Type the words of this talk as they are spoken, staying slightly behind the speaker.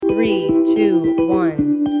3, 2,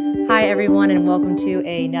 1. Hi, everyone, and welcome to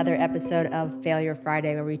another episode of Failure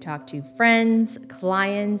Friday, where we talk to friends,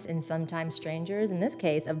 clients, and sometimes strangers, in this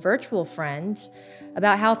case, a virtual friend,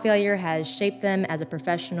 about how failure has shaped them as a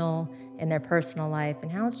professional in their personal life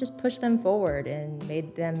and how it's just pushed them forward and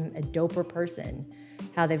made them a doper person,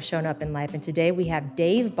 how they've shown up in life. And today we have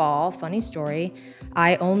Dave Ball. Funny story.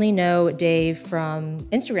 I only know Dave from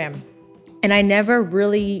Instagram, and I never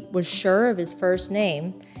really was sure of his first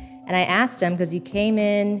name. And I asked him because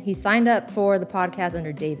he signed up for the podcast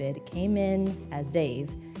under David, came in as Dave.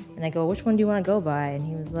 And I go, which one do you want to go by? And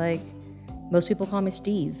he was like, most people call me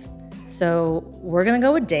Steve. So we're going to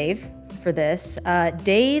go with Dave for this.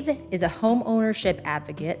 Dave is a home ownership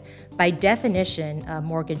advocate, by definition, a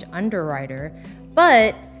mortgage underwriter.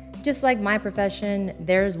 But just like my profession,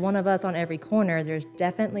 there's one of us on every corner. There's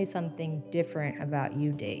definitely something different about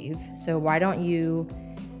you, Dave. So why don't you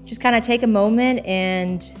just kind of take a moment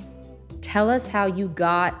and tell us how you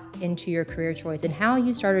got into your career choice and how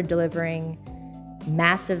you started delivering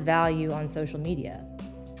massive value on social media.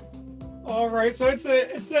 All right, so it's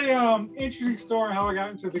a interesting story how I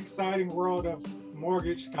got into the exciting world of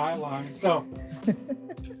mortgage guidelines. So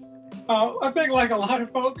I think like a lot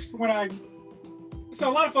of folks, I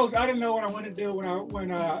didn't know what I wanted to do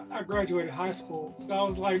when I graduated high school. So I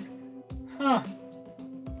was like,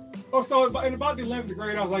 Oh, so in about the 11th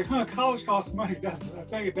grade, I was like, college costs money, doesn't it? I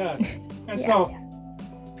think it does. And so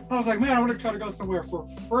I was like, man, I want to try to go somewhere for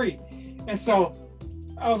free. And so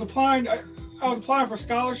I was applying for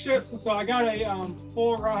scholarships. And so I got a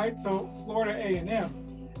full ride to Florida A&M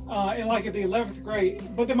in like at the 11th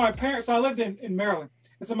grade. But then my parents, so I lived in Maryland.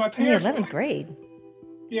 And so my parents. In the 11th grade?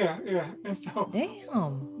 Yeah. And so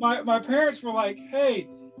damn. My parents were like, hey,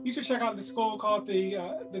 you should check out the school called the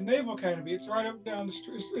Naval Academy. It's right up down the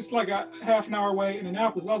street. It's like a half an hour away in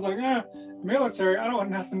Annapolis. I was like, military, I don't want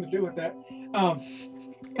nothing to do with that.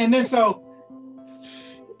 And then so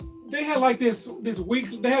they had like this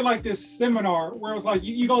week, they had like this seminar where it was like,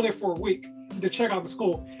 you go there for a week to check out the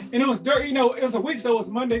school. And it was, it was a week, so it was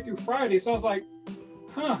Monday through Friday. So I was like,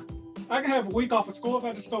 I can have a week off of school if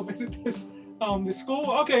I just go visit this the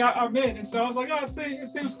school. Okay, I'm in. And so I was like, it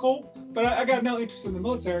seems cool, but I got no interest in the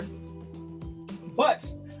military. But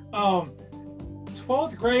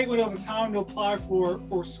 12th grade, when it was a time to apply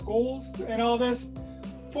for schools and all this,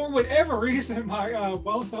 for whatever reason, my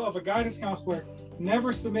boss of a guidance counselor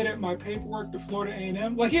never submitted my paperwork to Florida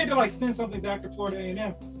A&M. Like he had to send something back to Florida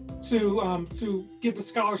A&M to get the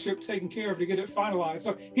scholarship taken care of, to get it finalized.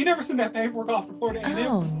 So he never sent that paperwork off to Florida A&M.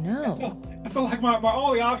 Oh no! And so like my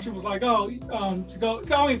only option was like, to go.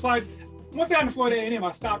 So I only applied once I got into Florida A&M.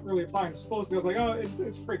 I stopped really applying to schools. So I was like,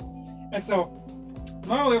 it's free. And so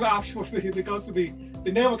my only other option was to go to the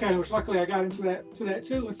Naval Academy, which luckily I got into that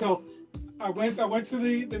too. And so I went to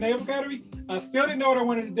the Naval Academy. I still didn't know what I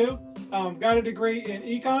wanted to do. Got a degree in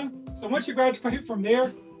econ. So once you graduate from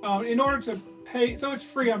there, in order to pay, so it's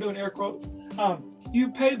free, I'm doing air quotes, you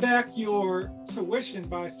pay back your tuition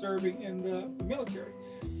by serving in the military.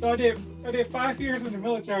 So I did 5 years in the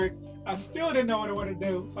military. I still didn't know what I wanted to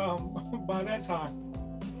do by that time.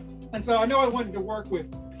 And so I know I wanted to work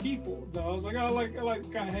with people, though. I was like, I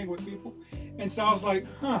like kind of hang with people. And so I was like,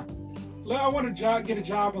 I want to get a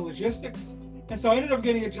job in logistics. And so I ended up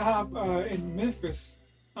getting a job in Memphis,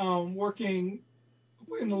 working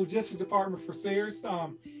in the logistics department for Sears.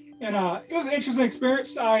 And it was an interesting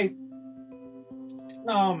experience. I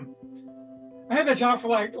had that job for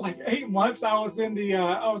like 8 months. I was in the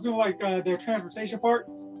I was doing their transportation part.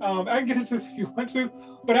 I can get into it if you want to,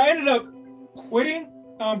 but I ended up quitting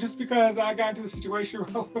just because I got into the situation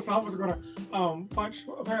where I was going to punch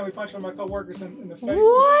one of my coworkers in the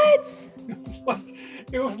face. What?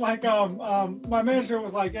 It was like my manager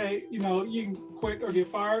was like, hey, you can quit or get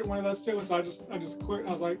fired, one of those two. So I just quit.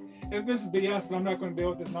 I was like, this is BS, but I'm not going to deal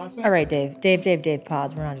with this nonsense. All right, Dave,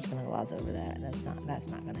 pause. We're not just going to gloss over that. That's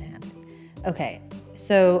not going to happen. Okay,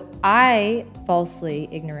 so I falsely,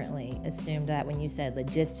 ignorantly assumed that when you said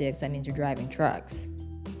logistics, that means you're driving trucks.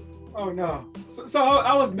 Oh no! So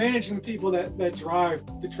I was managing the people that drive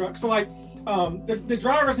the truck. So the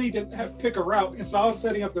drivers need to pick a route, and so I was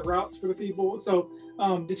setting up the routes for the people. So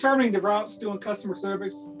determining the routes, doing customer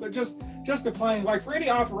service, but just the planning. Like for any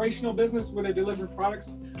operational business where they're delivering products,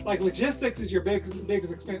 like logistics is your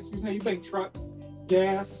biggest expense. You think trucks,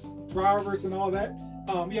 gas, drivers, and all that.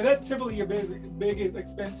 That's typically your biggest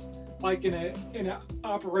expense, like in an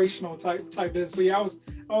operational type business. So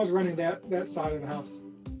I was running that side of the house.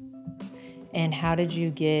 And how did you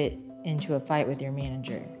get into a fight with your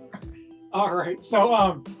manager? All right. So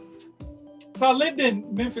I lived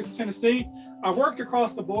in Memphis, Tennessee. I worked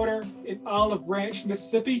across the border in Olive Branch,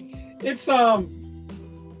 Mississippi. It's an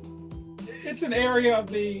area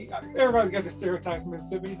of everybody's got the stereotypes in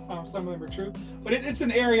Mississippi. Some of them are true, but it's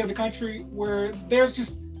an area of the country where there's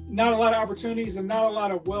just not a lot of opportunities and not a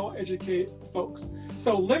lot of well-educated folks.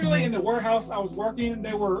 So literally in the warehouse I was working,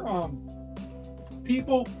 there were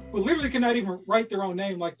people who literally could not even write their own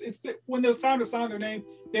name. Like when there was time to sign their name,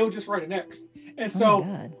 they would just write an X. And so,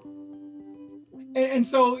 and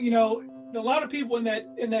so, you know, a lot of people in that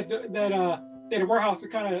warehouse are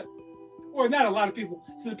kind of, or not a lot of people.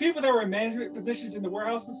 So the people that were in management positions in the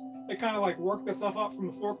warehouses, they kind of like worked themselves up from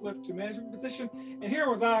the forklift to management position. And here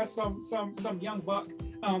was I, some young buck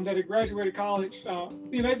that had graduated college.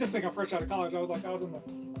 You know, they just think I'm fresh out of college. I was in the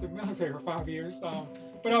military for 5 years.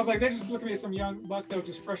 But I was like, they just look at me as some young buck that was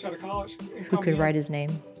just fresh out of college. Who could write his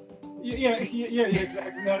name? Yeah,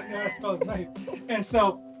 exactly. No, spell his name.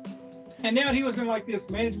 And now he was in like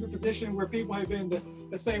this management position where people had been in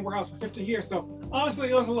the same warehouse for 15 years. So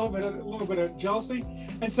honestly, it was a little bit of jealousy.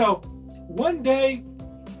 And so one day,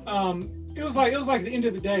 it was like the end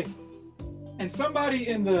of the day, and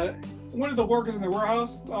somebody one of the workers in the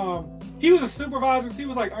warehouse, he was a supervisor. He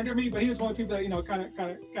was like under me, but he was one of the people that, you know, kind of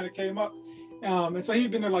came up. And so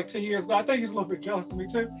he'd been there like 10 years. So I think he was a little bit jealous of me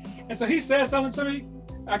too. And so he said something to me.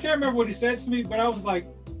 I can't remember what he said to me, but I was like,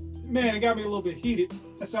 man, it got me a little bit heated.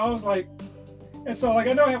 And so I was like, I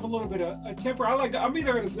know I have a little bit of a temper. I'm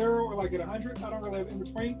either at a 0 or like at 100. I don't really have in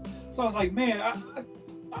between. So I was like, man,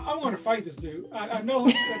 I'm going to fight this dude. I know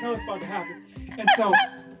it's about to happen. And so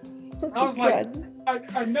I was like,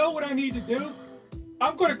 I know what I need to do.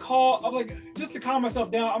 I'm like, just to calm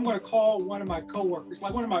myself down, I'm going to call one of my coworkers,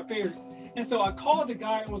 like one of my peers. And so I called the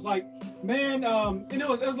guy and was like, man, and it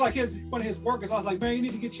was like one of his workers. I was like, man, you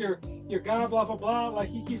need to get your guy, blah, blah, blah. Like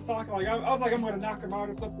he keeps talking, like, I was like, I'm going to knock him out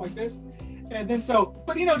or stuff like this. And then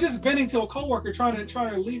but you know, just venting to a coworker, trying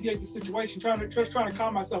to alleviate the situation, trying to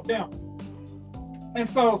calm myself down. And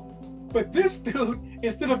so, but this dude,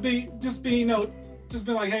 instead of being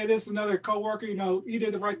like, hey, this is another coworker, you know, he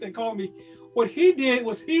did the right thing, calling me. What he did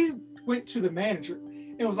was he went to the manager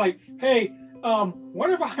and was like, hey,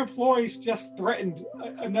 one of our employees just threatened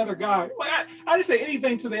another guy. Like I didn't say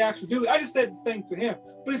anything to the actual dude. I just said the thing to him.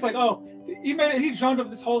 But it's like, oh, he drummed up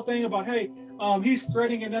this whole thing about, hey, he's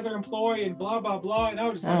threatening another employee and blah blah blah. And I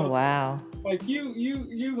was just wow, like you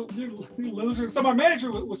loser. So my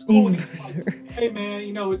manager was cool. Like, hey man,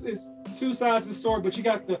 you know, it's two sides of the story, but you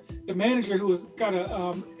got the manager who was kind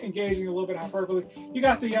of engaging a little bit hyperbole. You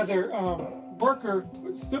got the other worker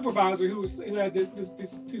supervisor who had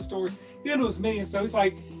these two stories. The other was me, and so he's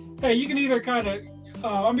like, hey, you can either kind of I'm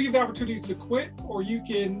gonna give you the opportunity to quit, or you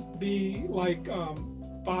can be like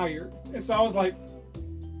fired. And so I was like,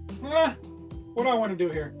 what do I want to do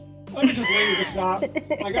here? Let me just leave the job.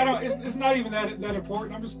 Like it's not even that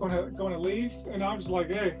important. I'm just gonna leave, and I'm just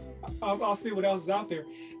like, hey, I'll see what else is out there.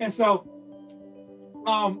 And so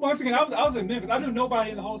once again, I was in Memphis. I knew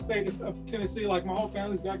nobody in the whole state of Tennessee. Like my whole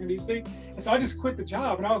family's back in DC, and so I just quit the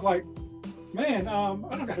job. And I was like, man, I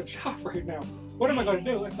don't got a job right now. What am I going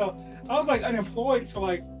to do? And so I was like unemployed for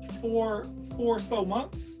like four or so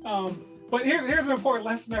months. But here's an important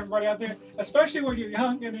lesson, everybody out there, especially when you're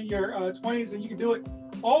young and in your 20s and you can do it.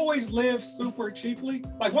 Always live super cheaply.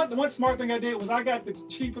 Like one smart thing I did was I got the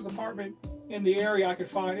cheapest apartment in the area I could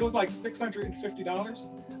find. It was like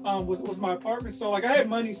 $650 was my apartment. So like I had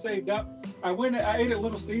money saved up. I ate at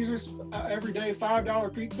Little Caesars every day,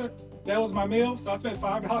 $5 pizza. That was my meal. So I spent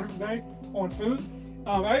 $5 a day on food.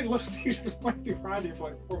 I ate Little Caesars Monday through Friday for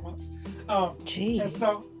like 4 months.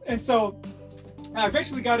 And so I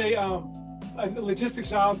eventually got a logistics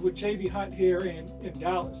job with JB Hunt here in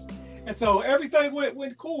Dallas. And so everything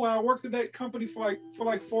went cool. I worked at that company for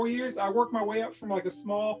like 4 years. I worked my way up from like a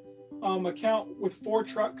small account with 4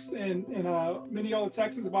 trucks in Mineola,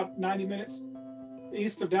 Texas, about 90 minutes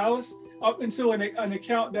east of Dallas, up into an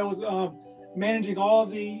account that was managing all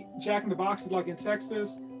the Jack in the Boxes, like in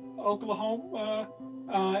Texas, Oklahoma,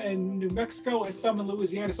 and New Mexico, and some in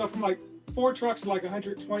Louisiana. So from like 4 trucks to like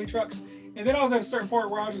 120 trucks. And then I was at a certain point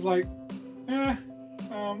where I was just like, I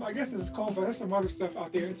guess this is cool, but there's some other stuff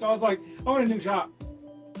out there. And so I was like, I want a new job.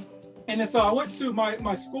 And then so I went to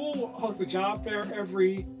my school hosts a job fair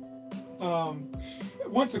every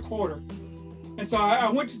once a quarter. And so I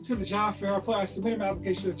went to the job fair. I submitted my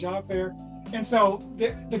application to the job fair. And so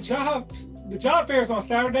the job fair is on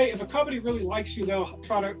Saturday. If a company really likes you, they'll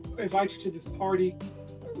try to invite you to this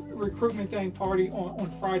recruitment party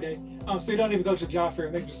on Friday. So you don't even go to the job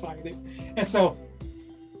fair, they just sign you there. And so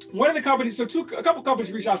one of the companies, a couple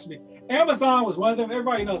companies reached out to me. Amazon was one of them.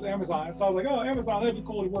 Everybody knows Amazon. And so I was like, oh, Amazon, that'd be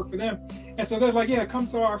cool to work for them. And so they're like, yeah, come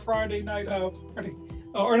to our Friday night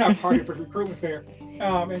or not party, but recruitment fair.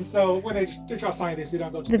 And so when they try to sign this, you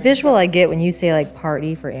don't go to the visual I get when you say like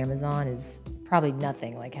party for Amazon is probably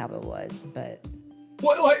nothing like how it was, but.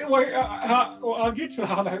 Well, I'll get to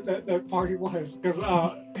how that party was, because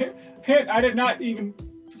I did not even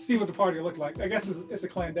see what the party looked like. I guess it's a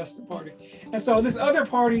clandestine party. And so this other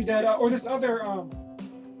party this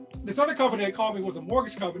other company that called me was a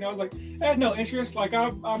mortgage company. I was like, I had no interest. Like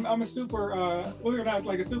I'm a super, believe it or not,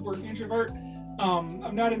 like a super introvert.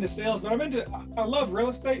 I'm not into sales, but I love real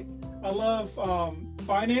estate. I love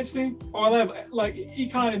financing, or I love like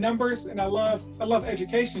econ and numbers, and I love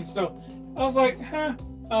education. So I was like, I'm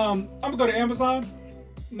gonna go to Amazon,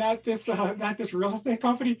 not this real estate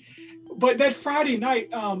company. But that Friday night,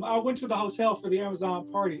 I went to the hotel for the Amazon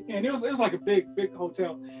party, and it was like a big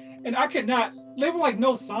hotel, and there were like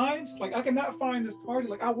no signs. Like I could not find this party.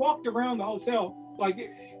 Like I walked around the hotel, like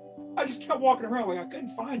I just kept walking around, like I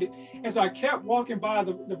couldn't find it. And so I kept walking by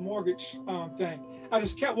the mortgage thing. I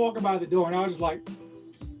just kept walking by the door, and I was just like,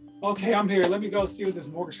 okay, I'm here. Let me go see what this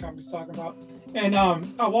mortgage company's talking about. And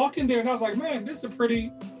I walked in there, and I was like, man, this is a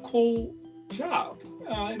pretty cool job.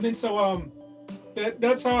 And then so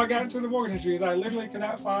that's how I got into the mortgage industry. Is I literally could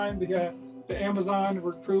not find the Amazon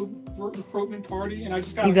recruitment party, and I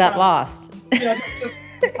just got lost. Yeah,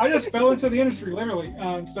 I just fell into the industry literally.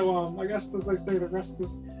 So I guess, as they say, the rest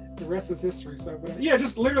is history. So, but yeah,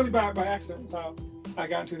 just literally by accident is how I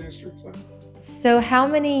got into the industry. So how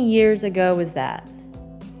many years ago was that?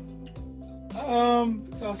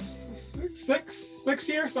 So 6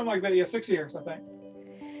 years, something like that. Yeah, 6 years, I think.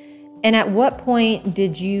 And at what point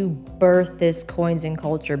did you birth this Coins and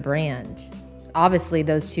Culture brand? Obviously,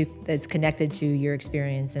 those two, that's connected to your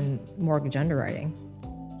experience in mortgage underwriting.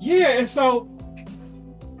 Yeah, and so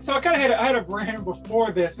I kind of had a brand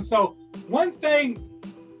before this, and so one thing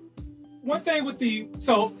with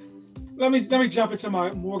so let me jump into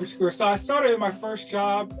my mortgage career. So I started my first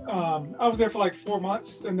job. I was there for like 4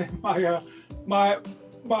 months, and then I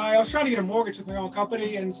was trying to get a mortgage with my own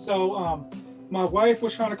company, and so my wife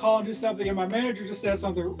was trying to call and do something, and my manager just said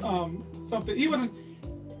something. He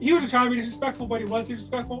wasn't trying to be disrespectful, but he was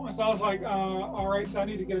disrespectful, and so I was like, all right, so I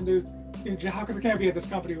need to get a new job, because I can't be at this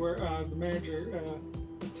company where the manager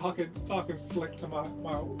was talking slick to my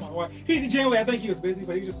wife. He generally, I think he was busy,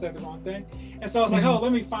 but he just said the wrong thing, and so I was like, oh,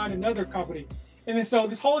 let me find another company. And then so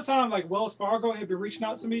this whole time, like Wells Fargo had been reaching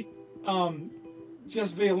out to me,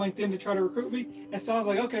 just via LinkedIn to try to recruit me, and so I was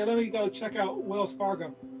like, okay, let me go check out Wells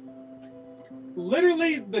Fargo.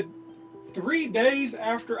 Literally the 3 days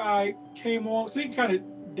after I came on, so you can kind of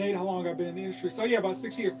date how long I've been in the industry. So yeah, about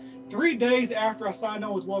 6 years. 3 days after I signed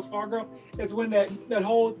on with Wells Fargo is when that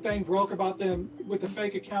whole thing broke about them with the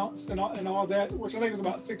fake accounts and all that, which I think was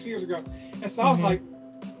about 6 years ago. And so I was like,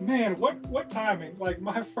 man, what timing? Like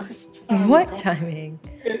my first time. What timing?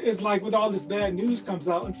 It's like with all this bad news comes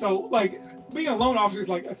out. And so like being a loan officer is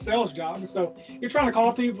like a sales job. And so you're trying to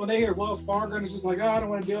call people and they hear Wells Fargo and it's just like, oh, I don't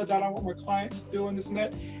want to deal with that. I don't want my clients doing this and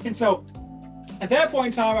that. And so at that point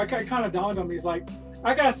in time, I kind of dawned on me, it's like,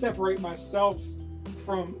 I got to separate myself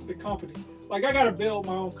from the company. Like I got to build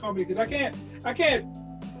my own company, because I can't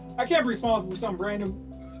be responsible for some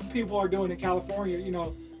random people are doing in California,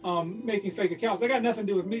 making fake accounts. They got nothing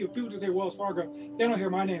to do with me. If people just hear Wells Fargo, they don't hear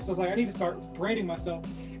my name. So I was like, I need to start branding myself.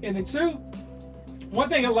 And then two, one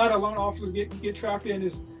thing a lot of loan officers get trapped in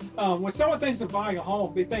is when someone thinks of buying a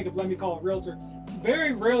home, they think of, let me call a realtor.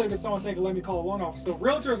 Very rarely does someone think of, let me call a loan officer. So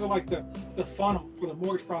realtors are like the funnel for the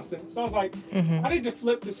mortgage process. So I was like, I need to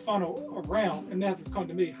flip this funnel around, and they have to come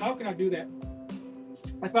to me. How can I do that?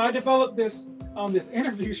 And so I developed this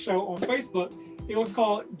interview show on Facebook. It was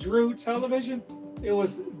called Drew Television. It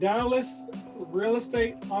was Dallas Real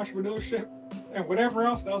Estate Entrepreneurship and whatever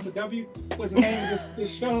else, that was the W, was the name of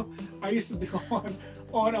this show I used to do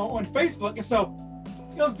on Facebook. And so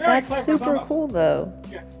it was very clever. That's super cool though.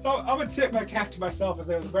 Yeah. So I'm gonna tip my cap to myself, as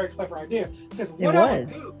it was a very clever idea. Because what I would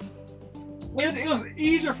do, it was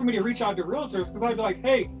easier for me to reach out to realtors, because I'd be like,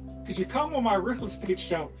 hey, could you come on my real estate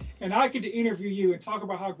show? And I get to interview you and talk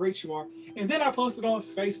about how great you are. And then I post it on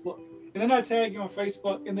Facebook. And then I tag you on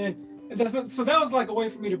Facebook. So that was like a way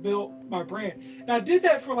for me to build my brand. And I did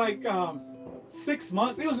that for like 6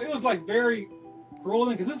 months. It was like very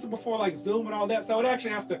grueling, because this is before like Zoom and all that. So I would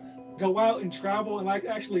actually have to go out and travel and like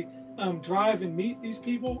actually drive and meet these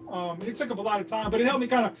people. It took up a lot of time, but it helped me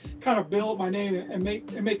kind of build my name and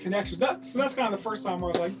make connections. So that's kind of the first time where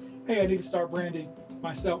I was like, hey, I need to start branding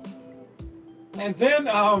myself. And then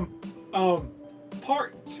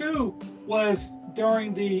part two was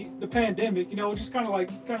during the pandemic, just kind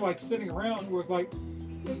of like sitting around where it's like,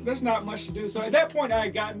 there's not much to do. So at that point, I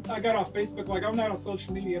got off Facebook. Like, I'm not on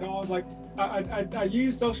social media at all. I was like, I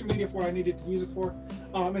use social media for what I needed to use it for.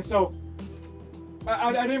 And so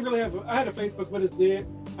I didn't really I had a Facebook, but it's dead.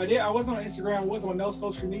 I wasn't on Instagram. I wasn't on no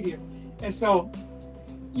social media. And so,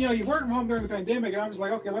 you work from home during the pandemic, and I'm just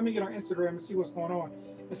like, okay, let me get on Instagram and see what's going on.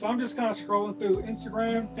 And so I'm just kind of scrolling through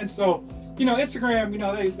Instagram. And so,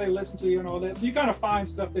 Instagram, they listen to you and all that. So you kind of find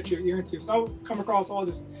stuff that you're into. So I would come across all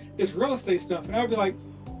this real estate stuff, and I would be like,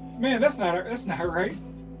 man, that's not right.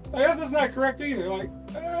 Like, that's not correct either. Like,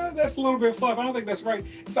 that's a little bit fluff. I don't think that's right.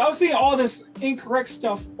 So I was seeing all this incorrect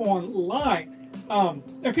stuff online.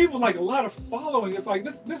 And people like a lot of following. It's like,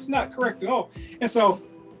 this is not correct at all. And so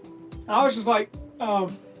I was just like,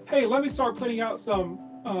 hey, let me start putting out some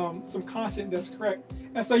content that's correct.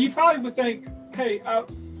 And so you probably would think, hey,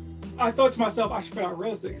 I thought to myself, I should put out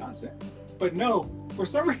real estate content. But no, for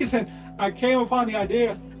some reason, I came upon the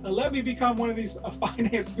idea, let me become one of these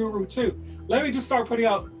finance guru too. Let me just start putting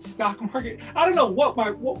out stock market. I don't know what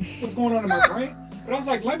was going on in my brain, but I was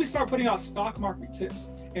like, let me start putting out stock market tips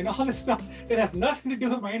and all this stuff that has nothing to do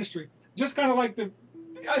with my industry. Just kind of like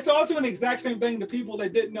so I was doing the exact same thing to people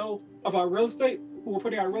that didn't know about real estate, who were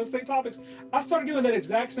putting out real estate topics. I started doing that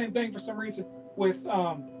exact same thing for some reason with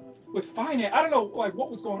finance. I don't know like what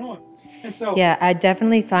was going on. And so yeah,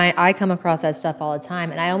 I come across that stuff all the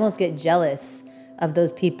time, and I almost get jealous of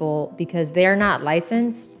those people because they're not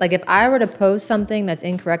licensed. Like, if I were to post something that's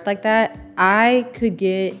incorrect like that, I could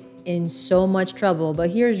get in so much trouble.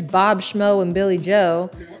 But here's Bob Schmo and Billy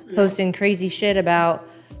Joe posting crazy shit about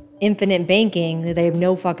infinite banking that they have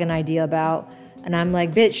no fucking idea about. And I'm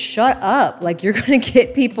like, bitch, shut up. Like, you're going to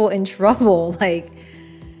get people in trouble. Like,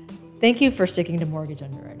 thank you for sticking to mortgage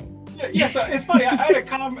underwriting. Yeah, so it's funny. I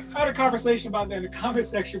had a conversation about that in the comment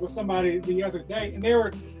section with somebody the other day, and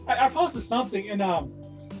I posted something, and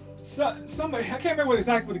somebody, I can't remember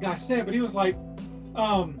exactly what the guy said, but he was like,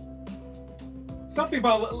 something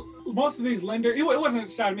about most of these lenders. It wasn't a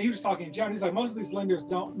shot at me. He was talking in general. He's like, most of these lenders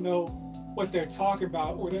don't know what they're talking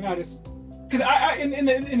about, or they're not as. Because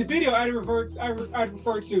in the video, I referred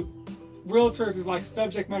to realtors as like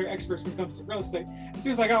subject matter experts when it comes to real estate. And so he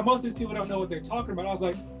was like, oh, most of these people don't know what they're talking about. I was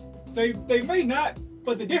like, they may not,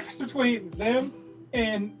 but the difference between them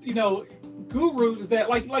and gurus is that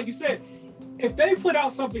like you said, if they put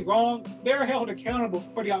out something wrong, they're held accountable for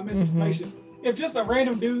putting out misinformation. Mm-hmm. If just a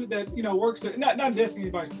random dude that works at not dissing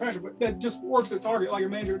anybody's profession, but that just works at Target, like a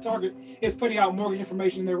manager at Target, is putting out mortgage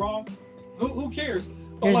information and they're wrong, who cares?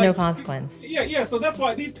 There's no consequence. Yeah. So that's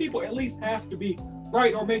why these people at least have to be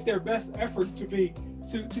right, or make their best effort to be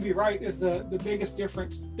right, is the biggest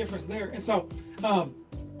difference there. And so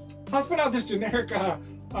I was putting out this generic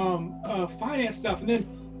finance stuff, and then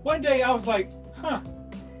one day I was like,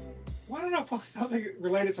 why didn't I post something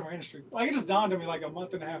related to my industry? Like, it just dawned on me like a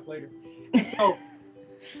month and a half later. So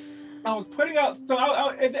I was putting out. So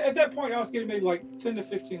at that point I was getting maybe like 10 to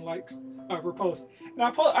 15 likes per post, and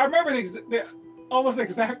I remember almost the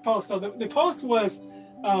exact post. So the post was,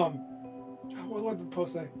 what did the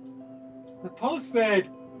post say? The post said,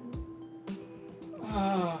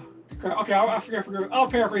 okay, I forget. I'll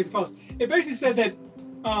paraphrase the post. It basically said that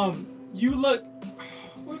you look.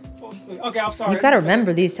 What did the post say? Okay, I'm sorry. You got to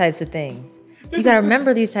remember these types of things.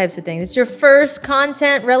 It's your first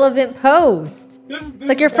content relevant post. It's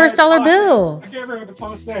like your first dollar bill. I can't remember what the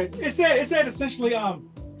post said. It said essentially, I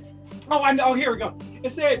know. Here we go.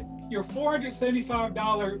 It said, your $475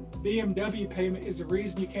 BMW payment is the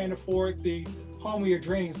reason you can't afford the home of your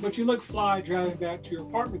dreams, but you look fly driving back to your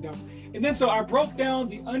apartment though. And then so I broke down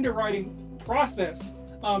the underwriting process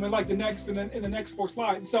in like the next 4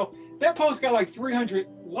 slides. So that post got like 300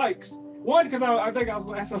 likes. One, because I think I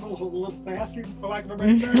was a little sassy, for lack of a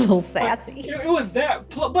better term. A little sassy. It was that,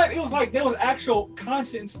 but it was like there was actual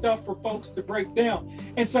content and stuff for folks to break down.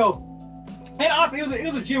 And so, and honestly, it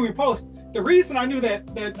was a genuine post. The reason I knew that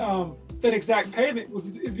exact payment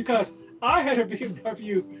is because I had a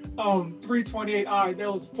BMW 328i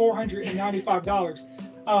that was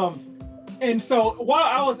 $495. And so while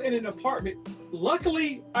I was in an apartment,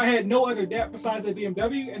 luckily I had no other debt besides the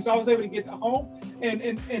BMW, and so I was able to get the home. And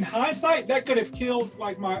in hindsight, that could have killed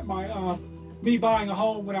like my me buying a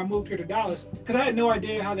home when I moved here to Dallas, because I had no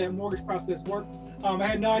idea how that mortgage process worked. I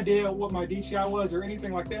had no idea what my DTI was or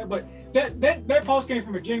anything like that. But that post came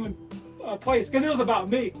from a genuine place, because it was about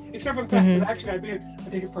me, except for the fact that actually I did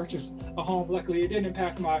purchase a home. Luckily, it didn't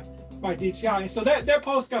impact my DTI. And so that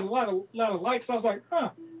post got a lot of likes. So I was like,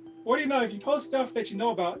 what do you know? If you post stuff that you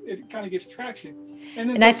know about, it kind of gets traction.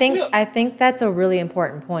 And I think that's a really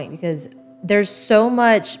important point, because there's so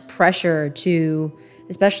much pressure to,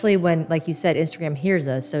 especially when, like you said, Instagram hears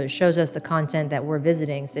us, so it shows us the content that we're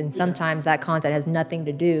visiting, and sometimes that content has nothing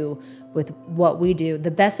to do with what we do.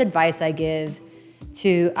 The best advice I give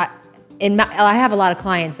to, I have a lot of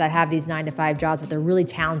clients that have these 9-to-5 jobs, but they're really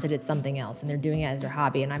talented at something else, and they're doing it as their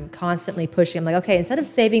hobby. And I'm constantly pushing them, like, okay, instead of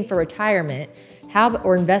saving for retirement,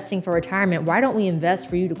 or investing for retirement, why don't we invest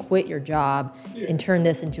for you to quit your job and turn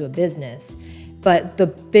this into a business? But the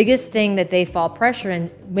biggest thing that they fall pressure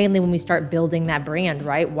in, mainly when we start building that brand,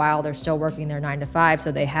 right, while they're still working their 9-to-5,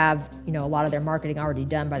 so they have, a lot of their marketing already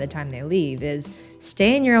done by the time they leave, is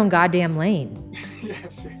stay in your own goddamn lane.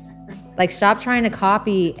 Like, stop trying to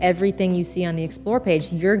copy everything you see on the Explore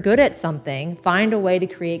page. You're good at something. Find a way to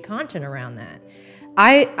create content around that.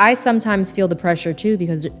 I sometimes feel the pressure too,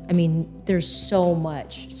 because there's so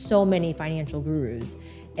many financial gurus,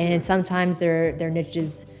 and sometimes their niche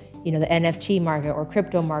is, the NFT market or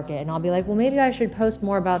crypto market, and I'll be like, well, maybe I should post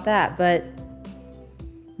more about that, but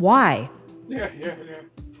why? Yeah.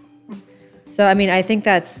 So I think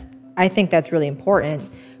that's really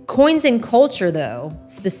important. Coins and culture, though,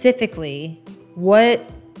 specifically, what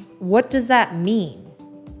does that mean?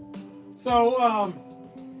 So,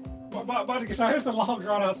 it's a long,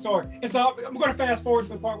 drawn-out story. And so I'm going to fast forward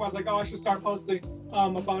to the part where I was like, I should start posting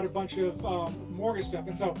about a bunch of mortgage stuff.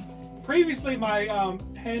 And so previously, my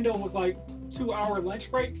handle was like 2-hour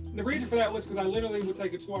lunch break. And the reason for that was because I literally would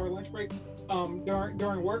take a 2-hour lunch break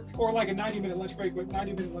during work, or like a 90-minute lunch break, but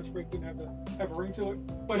 90-minute lunch break didn't have a ring to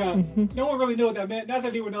it. But no one really knew what that meant. Not that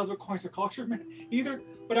anyone knows what coins and culture meant either.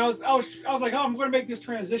 But I was like, I'm going to make this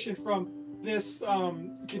transition from this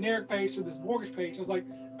generic page to this mortgage page. I was like,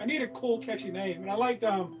 I need a cool, catchy name. And I liked,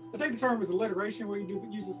 I think the term was alliteration, where you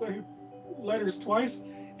use the same letters twice.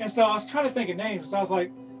 And so I was trying to think of names. So I was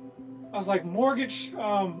like mortgage,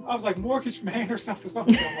 mortgage man or something like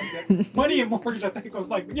that. Money and mortgage, I think was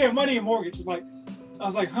like, money and mortgage was like, I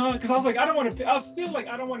was like, huh? Because I was like, I don't want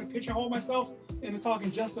to pigeonhole myself into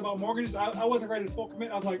talking just about mortgages. I wasn't ready to full commit.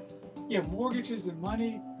 I was like, mortgages and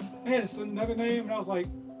money. I had another name, and I was like,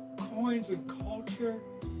 coins and culture.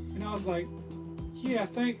 And I was like, I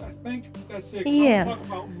think that's it. I want to talk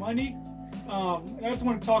about money. And I just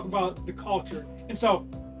want to talk about the culture. And so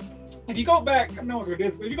if you go back, no one's gonna do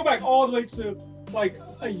this, but if you go back all the way to like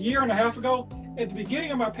a year and a half ago, at the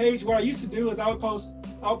beginning of my page, what I used to do is I would post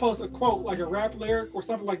a quote, like a rap lyric or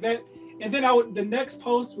something like that, and then the next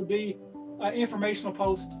post would be an informational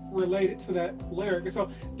post related to that lyric. And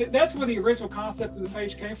so that's where the original concept of the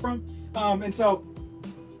page came from. And so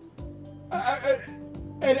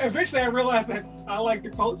and eventually I realized that I like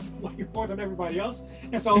the quotes more than everybody else.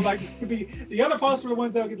 And so like the other posts were the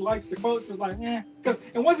ones that would get likes. The quotes was like, and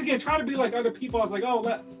once again, trying to be like other people, I was like,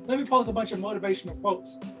 let me post a bunch of motivational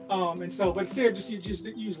quotes. And so, but instead just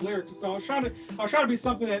use lyrics. So I was trying to be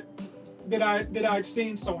something that I'd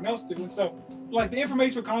seen someone else do. And so like the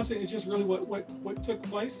informational content is just really what took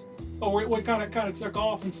place, or what kind of took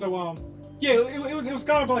off. And so it was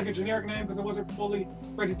kind of like a generic name because I wasn't fully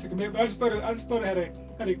ready to commit, but I just thought it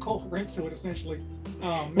had a cool ring to it, essentially.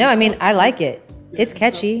 No, I like it. It's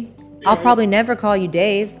catchy. I'll probably never call you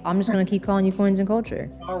Dave. I'm just gonna keep calling you Coins and Culture.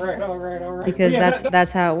 All right. Because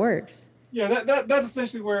that's how it works. Yeah, that's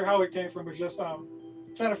essentially how it came from. Was just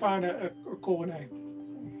trying to find a cool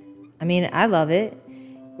name. I love it.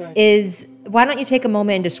 Why don't you take a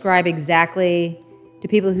moment and describe exactly, to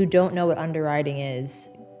people who don't know what underwriting is,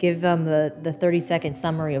 give them the 30-second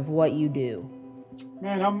summary of what you do.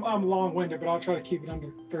 Man, I'm long-winded, but I'll try to keep it under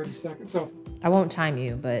 30 seconds. So I won't time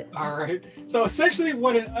you, but all right. So essentially,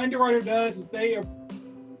 what an underwriter does is it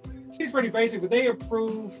seems pretty basic, but they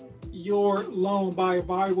approve your loan by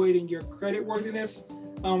evaluating your credit worthiness,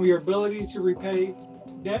 your ability to repay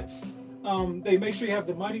debts. They make sure you have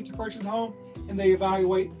the money to purchase a home, and they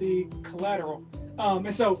evaluate the collateral.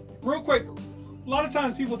 And so, real quick, a lot of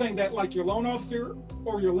times people think that like your loan officer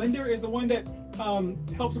or your lender is the one that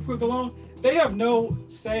helps approve the loan. They have no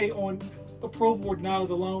say on approval or denial of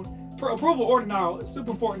the loan. For approval or denial, it's super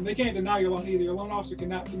important. They can't deny your loan either. Your loan officer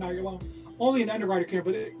cannot deny your loan. Only an underwriter can,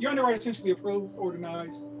 but your underwriter essentially approves or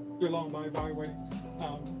denies your loan by evaluating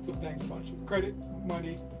some things about your credit,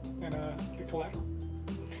 money, and the collateral.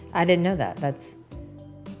 I didn't know that. That's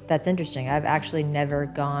interesting. I've actually never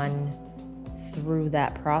gone through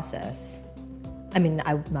that process. I'm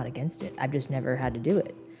not against it. I've just never had to do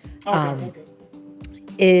it. Okay.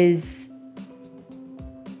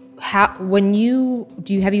 Have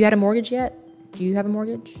you had a mortgage yet? Do you have a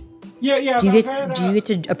mortgage? Yeah. Do you get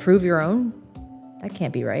to approve your own? That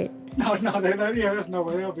can't be right. No, there's no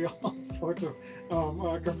way. There'll be all sorts of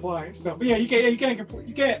compliance stuff. But yeah, you can't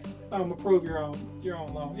approve your own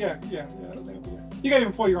loan. You can't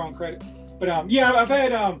even pull your own credit. But yeah, I've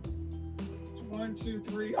had 1, 2,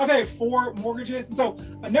 3. I've had 4 mortgages, and so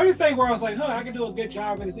another thing where I was like, I can do a good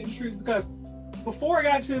job in this industry is because before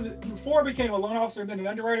I became a loan officer and then an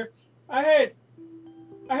underwriter, I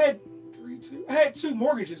had 2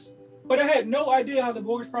 mortgages, but I had no idea how the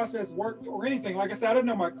mortgage process worked or anything. Like I said, I didn't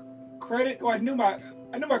know my credit, or I knew my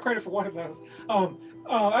credit for one of those.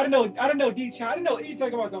 I didn't know detail. I didn't know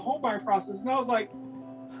anything about the home buying process, and I was like,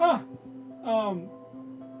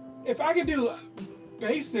 if I could do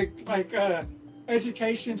basic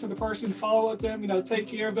education to the person, follow up them, take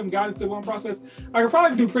care of them, guide them through the loan process, I could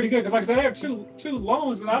probably do pretty good. Because like I said, I have two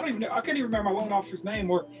loans, and I couldn't even remember my loan officer's name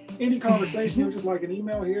or any conversation. It was just like an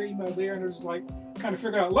email here, email there, and it was just like kind of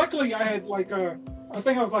figure out. Luckily, I had I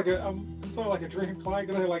think I was like sort of like a dream client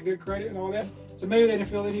because I had like good credit and all that. So maybe they didn't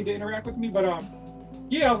feel they needed to interact with me. But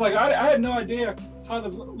yeah, I was like, I had no idea how the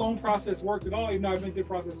loan process worked at all, even though I've been through the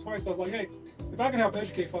process twice. So I was like, hey, if I can help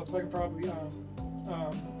educate folks, I can probably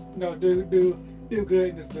do good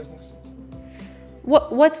in this business.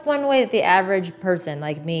 What's one way that the average person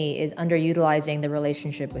like me is underutilizing the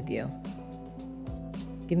relationship with you?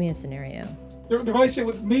 Give me a scenario. The relationship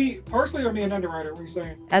with me personally, or me an underwriter? What are you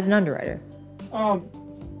saying? As an underwriter.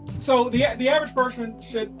 So the average person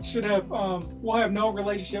should have will have no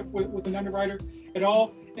relationship with an underwriter at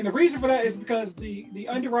all, and the reason for that is because the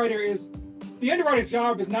underwriter's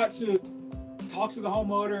job is not to talk to the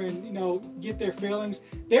homeowner and get their feelings.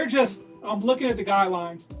 They're just looking at the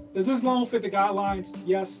guidelines. Does this loan fit the guidelines?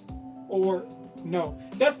 Yes or no.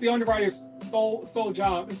 That's the underwriter's sole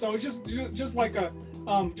job. And so it's just like a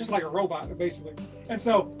robot basically. And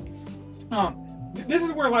so this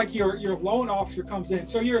is where like your loan officer comes in.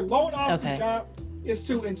 So your loan officer job is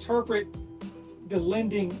to interpret the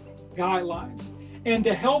lending guidelines and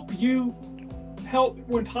to help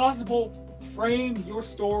when possible frame your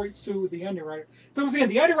story to the underwriter. So again,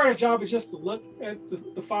 the underwriter's job is just to look at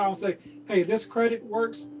the file and say, hey, this credit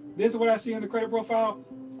works. This is what I see in the credit profile.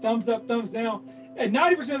 Thumbs up, thumbs down. And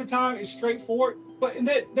 90% of the time it's straightforward. But in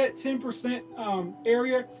that 10%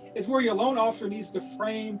 area is where your loan officer needs to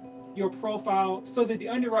frame your profile so that the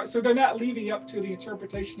underwriter, so they're not leaving up to the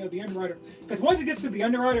interpretation of the underwriter. Because once it gets to the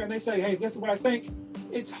underwriter and they say, hey, this is what I think,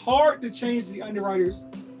 it's hard to change the underwriter's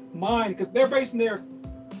mind because they're basing their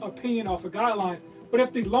opinion off of guidelines. But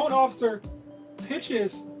if the loan officer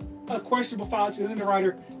pitches a questionable file to the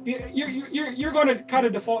underwriter, you're going to kind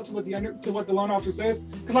of default to what the loan officer says.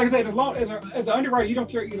 Because like I said, as an underwriter, you don't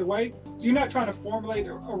care either way. So you're not trying to formulate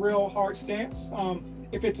a real hard stance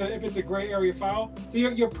if it's a gray area file. So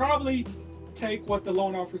you'll probably take what the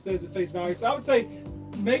loan officer says at face value. So I would say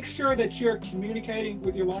make sure that you're communicating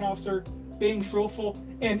with your loan officer, being truthful,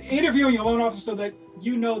 and interviewing your loan officer so that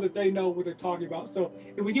you know that they know what they're talking about. So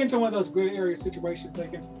if we get into one of those gray area situations, they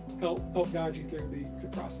can help guide you through the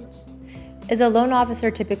process. Is a loan officer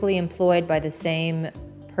typically employed by the same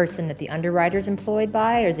person that the underwriter is employed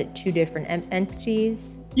by, or is it two different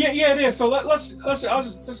entities? Yeah, it is. So let's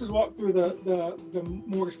just walk through the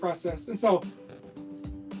mortgage process. And so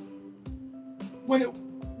when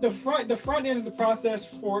the front end of the process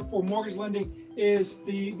for mortgage lending is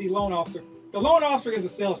the loan officer. The loan officer is a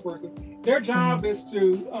salesperson. Their job is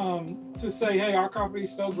to say, hey, our company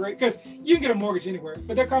is so great, because you can get a mortgage anywhere,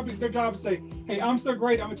 but their job is to say, hey, I'm so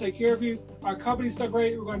great, I'm gonna take care of you. Our company's so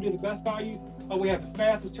great, we're gonna do the best value. We have the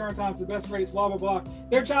fastest turn times, the best rates, blah, blah, blah.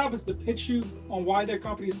 Their job is to pitch you on why their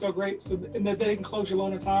company is so great, and that they can close your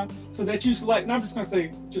loan in time, so that you select. And I'm just gonna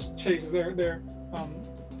say, just Chase is they're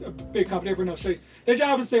a big company, everyone knows Chase. Their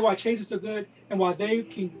job is to say why Chase is so good and why they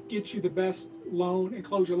can get you the best loan and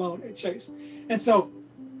close your loan at Chase. And so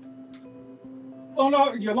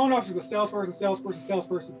your loan officer is a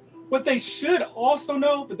salesperson. What they should also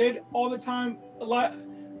know, but they all the time,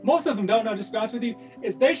 most of them don't know, just to be honest with you,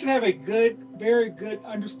 is they should have a very good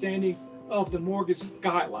understanding of the mortgage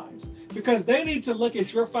guidelines, because they need to look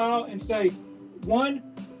at your file and say, one,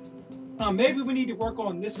 maybe we need to work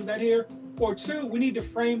on this or that here, or two, we need to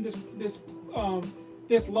frame this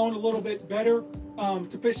loan a little bit better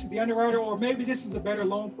to pitch to the underwriter, or maybe this is a better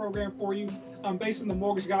loan program for you based on the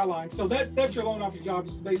mortgage guidelines. So that's your loan officer's job,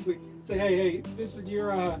 is to basically say, hey, this is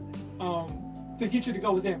your to get you to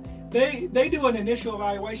go with them. They do an initial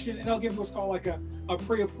evaluation, and they'll give you what's called like a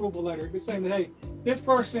pre-approval letter. They're saying that, hey, this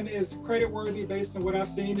person is credit worthy based on what I've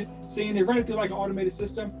seen. They run it through like an automated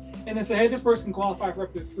system, and then say, hey, this person can qualify for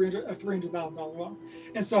up to $300,000 loan.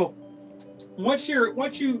 And so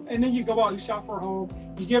and then you go out, you shop for a home,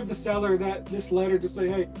 you give the seller this letter to say,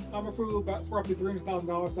 hey, I'm approved for up to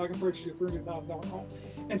 $300,000, so I can purchase your $300,000 home.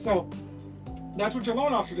 And so that's what your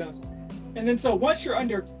loan officer does. And then so once you're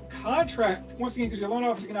under contract, once again, because your loan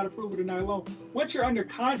officer cannot approve or deny a loan, once you're under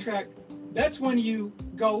contract, that's when you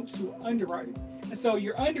go to underwriting. And so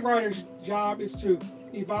your underwriter's job is to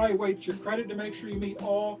evaluate your credit to make sure you meet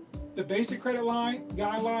all the basic credit line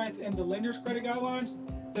guidelines and the lender's credit guidelines.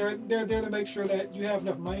 They're there to make sure that you have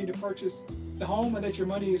enough money to purchase the home and that your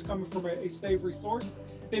money is coming from a savory source.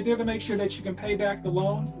 They're there to make sure that you can pay back the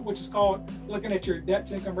loan, which is called looking at your debt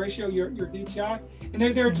to income ratio, your DTI. And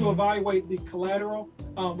they're there to evaluate the collateral,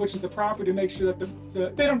 which is the property, to make sure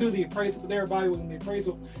that they don't do the appraisal, but they're evaluating the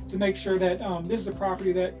appraisal to make sure that this is a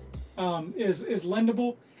property that is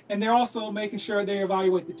lendable. And they're also making sure they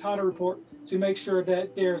evaluate the title report to make sure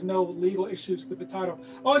that there's no legal issues with the title.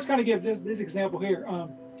 I always kind of give this example here.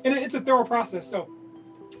 And it's a thorough process. So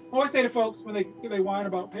I always say to folks when they whine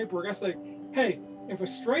about paperwork, I say, hey, if a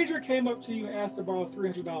stranger came up to you and asked to borrow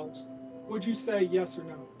 $300, would you say yes or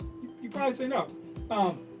no? You probably say no.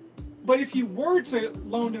 But if you were to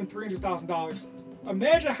loan them $300,000,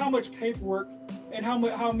 imagine how much paperwork and how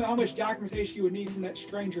much documentation you would need from that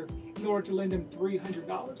stranger in order to lend them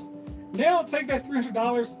 $300. Now take that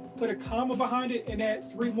 $300, put a comma behind it, and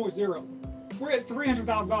add 3 more zeros. We're at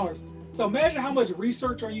 $300,000. So imagine how much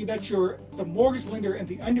research on you that the mortgage lender and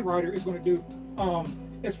the underwriter is going to do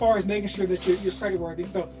as far as making sure that you're creditworthy.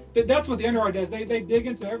 So that's what the underwriter does. They dig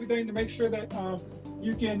into everything to make sure that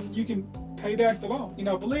you can pay back the loan.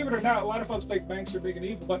 Believe it or not, a lot of folks think banks are big and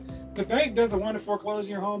evil, but the bank doesn't want to foreclose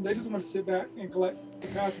your home. They just want to sit back and collect the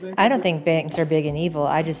passive income. I don't think banks are big and evil.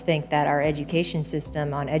 I just think that our education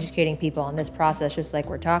system on educating people on this process, just like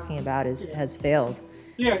we're talking about, has failed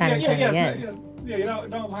time and time again. Yeah, you don't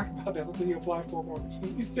learn about this until you apply for a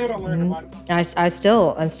mortgage. You still don't learn about it. I'm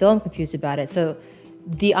still confused about it. So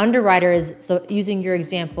the underwriter so using your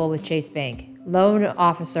example with Chase Bank, loan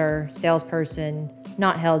officer, salesperson,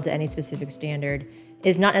 not held to any specific standard,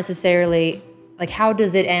 is not necessarily, like, how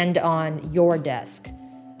does it end on your desk?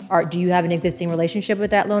 Do you have an existing relationship with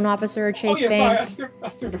that loan officer or Chase Bank? Sorry, I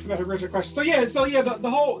skipped over that original question. The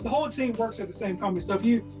whole team works at the same company. So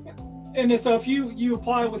if you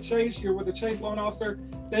apply with Chase, you're with the Chase loan officer,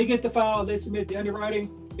 they get the file, they submit the underwriting,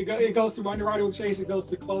 it goes through underwriting with Chase, it goes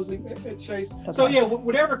to closing at Chase. Okay. So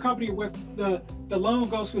whatever company you're with, the loan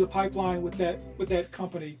goes through the pipeline with that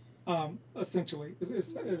company. Essentially, did I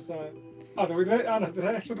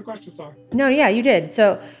answer the question? Sorry. No, yeah, you did.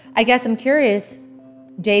 So I guess I'm curious,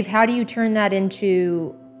 Dave, how do you turn that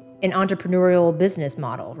into an entrepreneurial business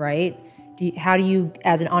model, right? How do you,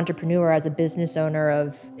 as an entrepreneur, as a business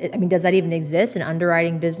owner does that even exist, an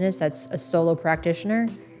underwriting business that's a solo practitioner?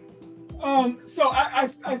 So I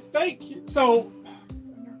think so.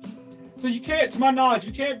 So you can't, to my knowledge,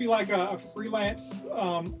 you can't be like a freelance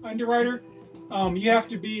underwriter. You have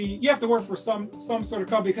to work for some sort of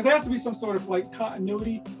company, because there has to be some sort of like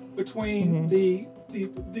continuity between the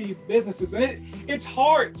businesses, and it's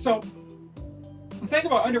hard. So the thing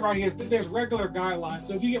about underwriting is that there's regular guidelines.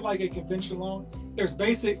 So if you get like a conventional loan, there's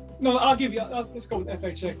basic. No, let's go with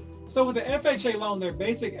FHA. So with the FHA loan, there are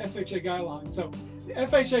basic FHA guidelines. So the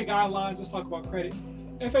FHA guidelines, let's talk about credit.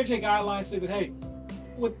 FHA guidelines say that, hey,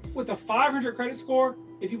 with a 500 credit score,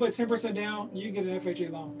 if you put 10% down, you can get an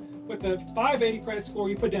FHA loan. With a 580 credit score,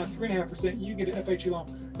 you put down 3.5%, you get an FHA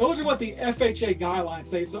loan. Those are what the FHA guidelines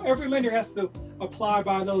say. So every lender has to apply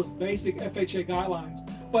by those basic FHA guidelines.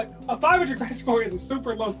 But a 500 credit score is a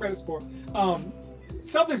super low credit score.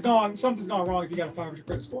 Something's gone wrong if you got a 500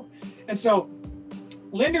 credit score. And so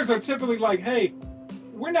lenders are typically like, hey,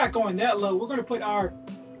 we're not going that low. We're going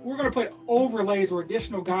to put overlays or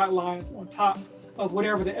additional guidelines on top of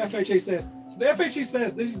whatever the FHA says. So the FHA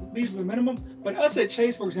says these are the minimum, but us at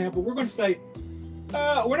Chase, for example, we're going to say,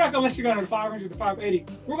 we're not going to let you go down to 500 to 580.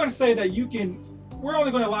 We're going to say that we're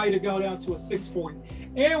only going to allow you to go down to a 640.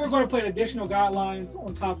 And we're going to put additional guidelines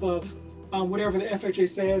on top of whatever the FHA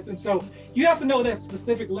says. And so you have to know that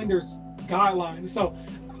specific lender's guidelines. So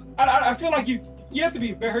I feel like you have to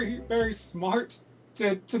be very, very smart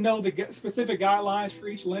to know the specific guidelines for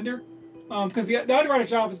each lender. Because the underwriter's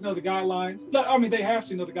job is to know the guidelines. I mean, they have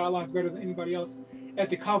to know the guidelines better than anybody else at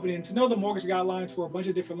the company. And to know the mortgage guidelines for a bunch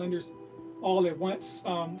of different lenders all at once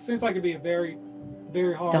seems like it'd be a very,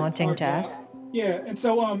 very daunting task. Job. Yeah, and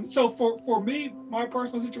so for me, my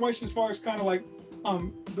personal situation as far as kind of like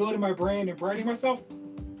building my brand and branding myself.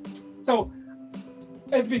 So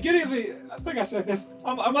at the beginning I think I said this,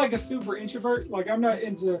 I'm like a super introvert. Like I'm not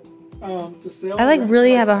into to sell. I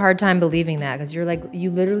really have a hard time believing that, because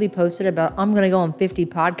you literally posted about, I'm going to go on 50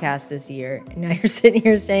 podcasts this year. And now you're sitting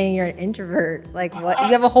here saying you're an introvert. Like, what? You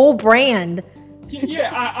have a whole brand.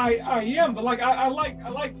 Yeah, I am, but like I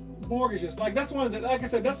like mortgages. Like that's one of the, like I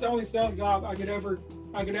said, that's the only sales job I could ever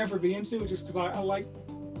be into, just because I like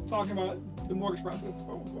talking about the mortgage process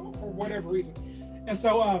for whatever reason. And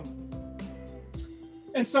so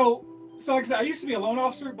like I said, I used to be a loan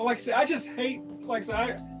officer, but like I said, I just hate, like I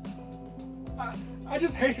said, I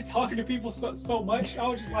just hated talking to people so much. I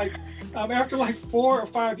was just like, after like 4 or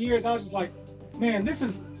 5 years, I was just like, man, this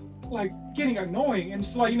is like getting annoying. And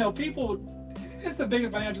just like, people, it's the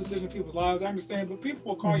biggest financial decision in people's lives, I understand, but people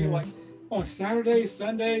will call you like on Saturdays,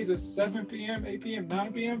 Sundays at 7 p.m., 8 p.m.,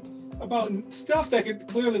 9 p.m. about stuff that could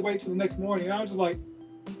clearly wait till the next morning. And I was just like,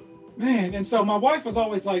 man. And so my wife was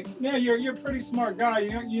always like, yeah, you're a pretty smart guy.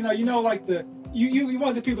 You know, like you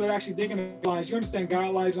want the people that are actually digging the guidelines. You understand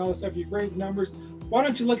guidelines and all this stuff. You're great with numbers. Why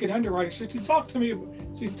don't you look at underwriting? She talked to me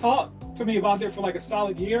about that for like a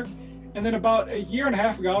solid year. And then about a year and a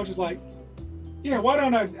half ago, I was just like, yeah, why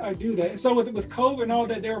don't I do that? And so with COVID and all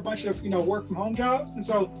that, there were a bunch of, work from home jobs. And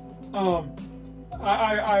so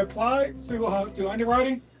I applied to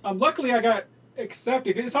underwriting. Luckily, I got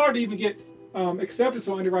accepted. It's hard to even get accepted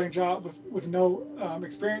to an underwriting job with no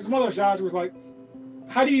experience. One of those jobs was like,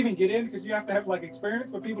 how do you even get in? Because you have to have like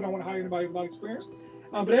experience, but people don't want to hire anybody without experience.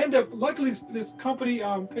 But it ended up, luckily, this company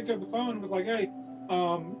picked up the phone and was like, hey,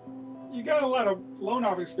 you got a lot of loan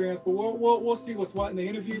officer experience, but we'll see what's what. And they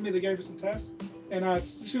interviewed me. They gave me some tests, and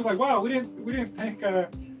she was like, wow, we didn't think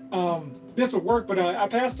this would work, but I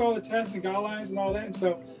passed all the tests and guidelines and all that, and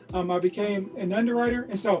so I became an underwriter.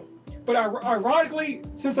 And so, but ironically,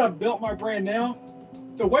 since I've built my brand now,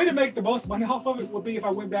 the way to make the most money off of it would be if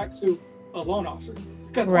I went back to a loan officer,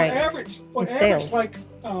 because on average, like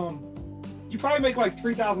you probably make like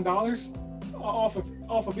 $3,000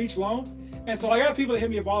 off of each loan. And so I got people that hit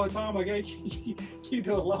me up all the time, like, hey, can you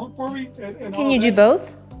do a loan for me? And can you do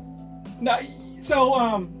both? No,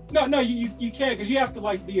 so no, you can't, because you have to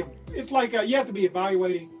like you have to be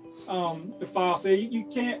evaluating the file. So you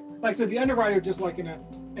can't, like, so the underwriter just like in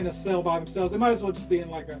a cell by themselves. They might as well just be in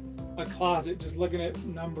like a closet, just looking at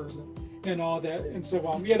numbers and all that. And so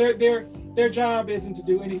their job isn't to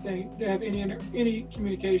do anything, to have any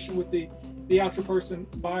communication with the actual person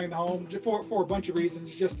buying the home, for a bunch of reasons.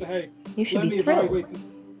 It's just to, hey, you should be thrilled.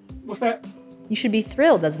 What's that? You should be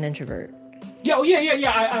thrilled as an introvert. Yeah,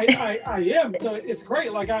 I am. So it's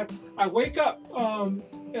great. Like I wake up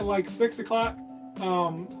at like 6 o'clock.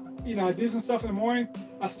 I do some stuff in the morning.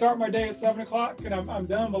 I start my day at 7 o'clock, and I'm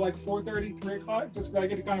done by like 4:30, 3 o'clock. Just because I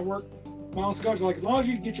get to kind of work my own schedule. Like, as long as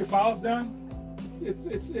you get your files done,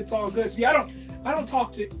 it's all good. So yeah, I don't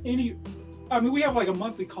talk to any. I mean, we have like a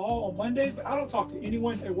monthly call on Monday, but I don't talk to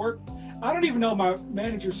anyone at work. I don't even know my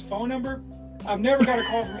manager's phone number. I've never got a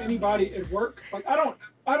call from anybody at work. Like, I don't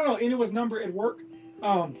know anyone's number at work.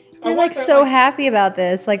 You're like so happy about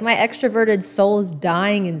this. Like, my extroverted soul is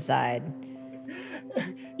dying inside.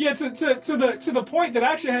 Yeah, to the point that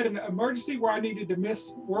I actually had an emergency where I needed to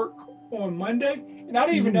miss work on Monday, and I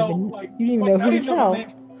didn't even know who to tell.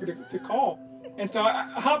 To call. And so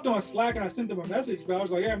I hopped on Slack and I sent them a message, but I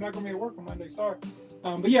was like, yeah, I'm not going to be at work on Monday, sorry.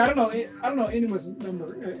 But yeah, I don't know anyone's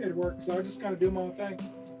number at work, so I just kind of do my own thing.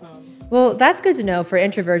 Well, that's good to know for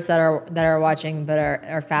introverts that are watching but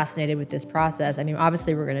are fascinated with this process. I mean,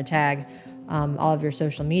 obviously we're going to tag all of your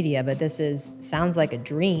social media, but this sounds like a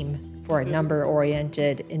dream for a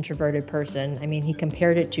number-oriented, introverted person. I mean, he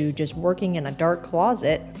compared it to just working in a dark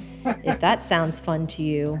closet. If that sounds fun to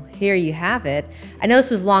you, here you have it. I know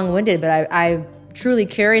this was long-winded, but I'm truly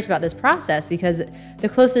curious about this process, because the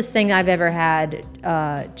closest thing I've ever had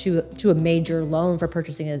to a major loan for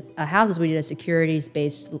purchasing a house is we did a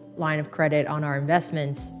securities-based line of credit on our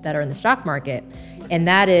investments that are in the stock market. And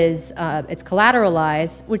that is, it's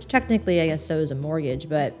collateralized, which technically I guess so is a mortgage,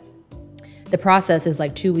 but the process is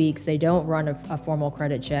like 2 weeks. They don't run a formal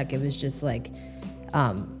credit check. It was just like,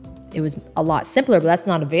 it was a lot simpler, but that's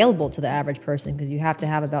not available to the average person, because you have to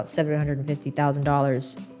have about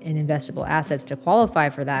 $750,000 in investable assets to qualify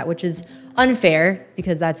for that, which is unfair,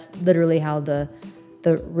 because that's literally how the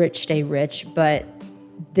rich stay rich. But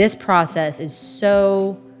this process is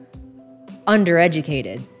so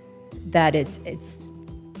undereducated that it's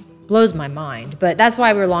blows my mind. But that's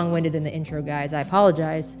why we're long-winded in the intro, guys. I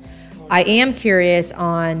apologize. I am curious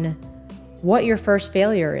on what your first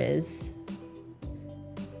failure is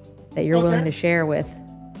that you're willing to share with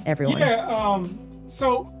everyone. Yeah,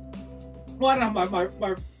 so, well, I don't know,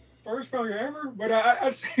 my first failure ever, but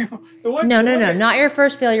I'd say the one... No, not your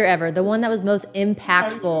first failure ever. The one that was most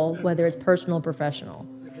impactful, whether it's personal or professional.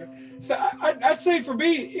 So I'd say for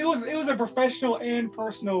me, it was a professional and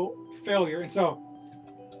personal failure. And so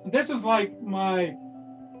this was like my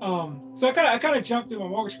so I kind of jumped through my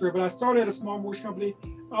mortgage career, but I started at a small mortgage company.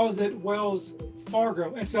 I was at Wells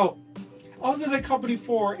Fargo, and so I was in the company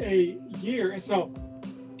for a year, and so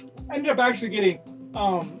I ended up actually getting,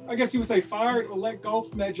 I guess you would say, fired or let go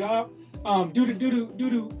from that job due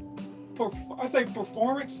to I say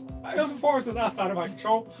performance. It was performance that was outside of my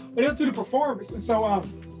control, but it was due to performance, and so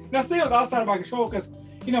and I say it was outside of my control because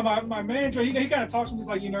my manager, he kind of talks to me. He's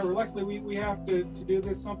like, reluctantly we have to do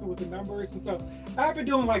this something with the numbers, and so I've been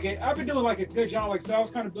doing like a good job. Like, so I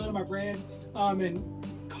was kind of building my brand and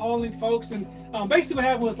calling folks, and basically what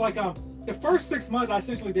happened was like the first 6 months I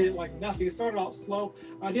essentially did like nothing. It started off slow.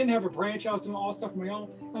 I didn't have a branch. I was doing all stuff on my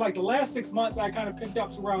own, and like the last 6 months I kind of picked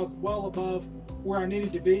up to where I was well above where I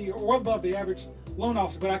needed to be, or well above the average loan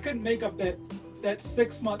officer, but I couldn't make up that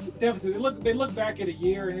 6 month deficit. They look back at a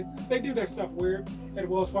year, and they do their stuff weird at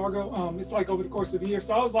Wells Fargo. It's like over the course of the year.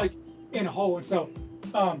 So I was like in a hole. And so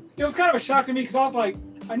it was kind of a shock to me because I was like,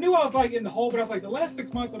 I knew I was like in the hole, but I was like, the last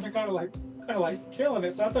 6 months I've been kind of like killing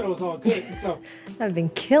it. So I thought it was all good. And so I've been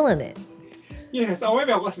killing it. Yeah, so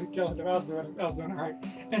maybe I wasn't killing it. I was doing all right.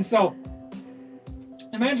 And so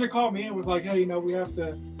the manager called me and was like, hey, we have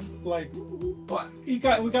to we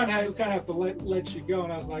kind of have to let you go.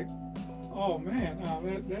 And I was like, oh man,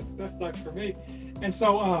 that sucks for me. And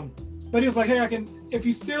so but he was like, hey, I can, if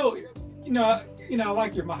you still I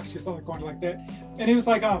like your mock or something going like that. And he was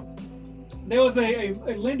like, there was a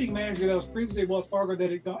lending manager that was previously at Wells Fargo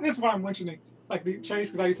that had gone. This is why I'm mentioning like the Chase,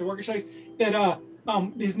 because I used to work at Chase, that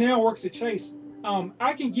he's now works at Chase.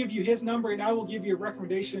 I can give you his number, and I will give you a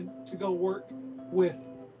recommendation to go work with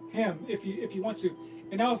him if you want to.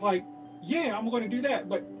 And I was like, yeah, I'm going to do that.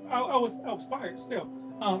 But I was fired still.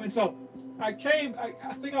 And so I came.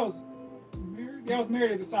 I think I was married. Yeah, I was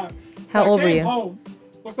married at the time. How old were you? Home.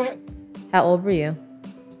 What's that? How old were you?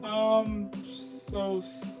 So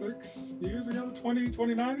 6 years ago,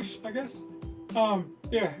 29-ish, I guess.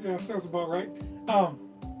 Yeah, sounds about right.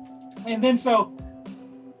 And then so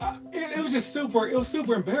it was just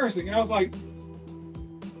super embarrassing. And I was like,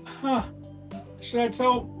 should I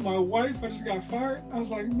tell my wife I just got fired? I was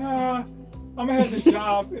like, nah, I'm gonna have this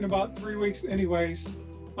job in about 3 weeks anyways.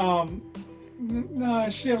 Nah,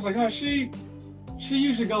 she was like, oh, she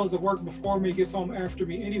usually goes to work before me, gets home after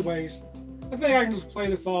me anyways. I think I can just play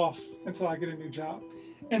this off until I get a new job.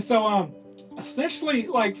 And so essentially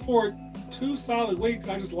like for 2 solid weeks,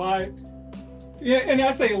 I just lied. Yeah, and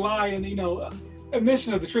I say lie, and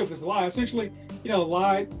admission of the truth is a lie. Essentially,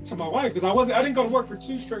 lied to my wife because I didn't go to work for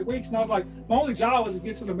 2 straight weeks, and I was like, my only job was to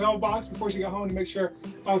get to the mailbox before she got home to make sure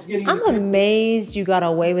I was getting. I'm amazed you got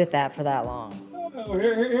away with that for that long.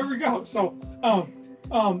 Here we go. So,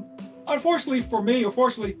 unfortunately for me,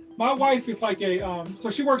 my wife is like so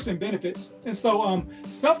she works in benefits, and so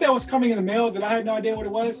stuff that was coming in the mail that I had no idea what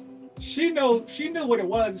it was, she knew what it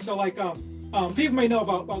was. So like people may know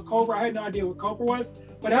about Cobra. I had no idea what Cobra was,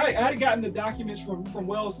 but I had gotten the documents from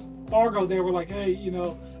Wells Fargo. They were like, hey,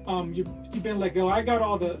 you've been let go. I got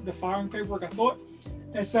all the firing paperwork, I thought.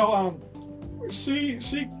 And so she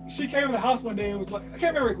came to the house one day and was like, I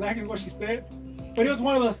can't remember exactly what she said, but it was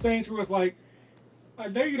one of those things where it was like, I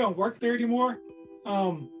know you don't work there anymore,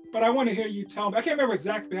 but I want to hear you tell me. I can't remember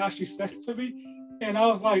exactly how she said it to me, and I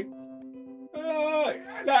was like,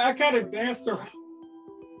 I kind of danced around.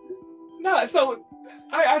 No, so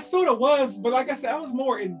I sort of was, but like I said, I was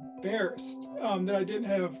more embarrassed that I didn't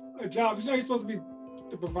have a job. You're supposed to be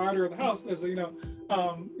the provider of the house, as as a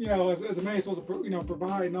man, you're supposed to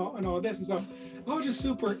provide and all this, and so I was just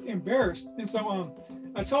super embarrassed. And so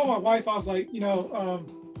I told my wife, I was like,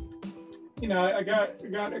 I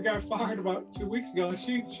got fired about 2 weeks ago, and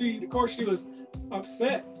she of course she was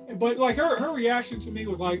upset, but like her reaction to me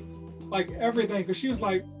was like everything, because she's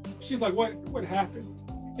like what happened.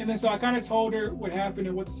 And then so I kind of told her what happened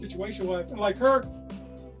and what the situation was, and like her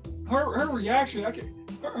reaction,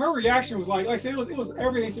 her reaction was like I said, it was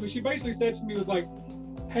everything to me. She basically said to me, was like,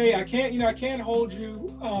 hey, I can't hold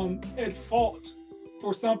you at fault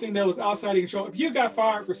for something that was outside of your control. If you got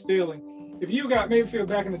fired for stealing, if you got, maybe feel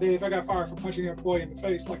back in the day, if I got fired for punching an employee in the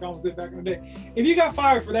face, like I almost did back in the day, if you got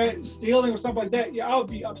fired for that, stealing or something like that, yeah, I would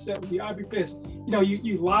be upset with you. I'd be pissed.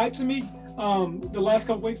 You lied to me the last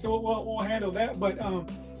couple weeks, so we'll handle that. But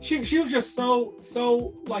she was just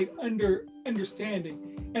so like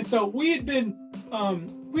understanding. And so we'd been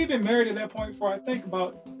married at that point for I think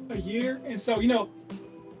about a year. And so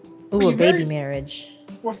ooh, a baby marriage.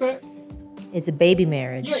 What's that? It's a baby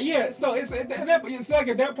marriage. Yeah. So it's like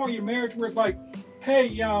at that point your marriage where it's like,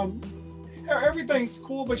 hey, everything's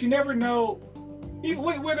cool, but you never know even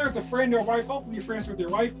whether it's a friend or a wife, hopefully you're friends with your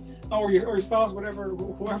wife or your spouse,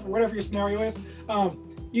 whatever your scenario is.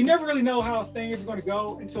 You never really know how things are going to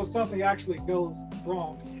go until something actually goes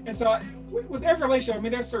wrong. And so with every relationship, I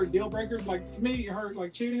mean, there's certain deal breakers. Like to me,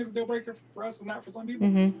 like cheating is a deal breaker for us and not for some people.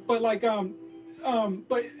 Mm-hmm.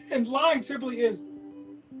 But and lying typically is,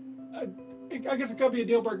 I guess it could be a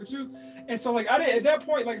deal breaker too. And so like at that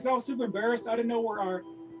point, like I was super embarrassed. I didn't know where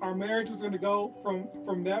our marriage was going to go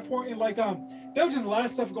from that point. And like there was just a lot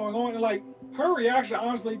of stuff going on. And like her reaction,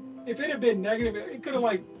 honestly, if it had been negative, it could have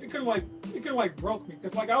broke me,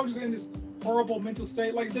 because like I was just in this horrible mental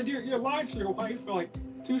state. Like I said, you're lying to your wife for like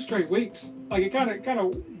 2 straight weeks. Like it kind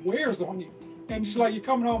of wears on you, and just like you're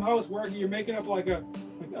coming home, house working, you're making up like a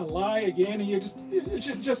lie again, and it was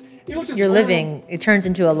just you're living. It turns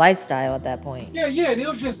into a lifestyle at that point. Yeah, and it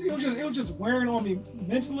was just wearing on me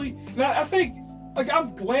mentally. And I think like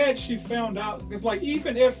I'm glad she found out, because like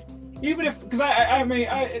even if because I mean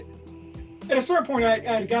at a certain point, I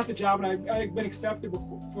had got the job and I had been accepted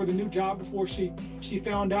for the new job before she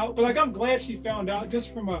found out. But like, I'm glad she found out,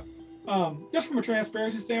 just from a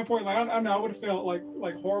transparency standpoint. Like, I know I would have felt like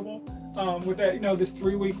horrible with that, this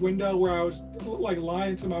 3-week window where I was like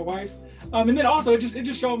lying to my wife. And then also it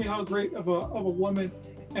just showed me how great of a woman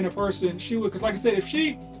and a person she would. Because like I said, if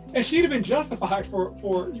she'd have been justified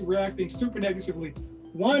for reacting super negatively,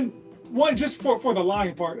 one just for the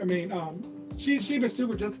lying part. I mean, she'd been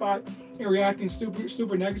super justified in reacting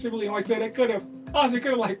super negatively, and like I said, it could have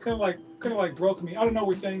broke me. I don't know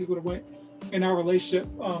where things would have went in our relationship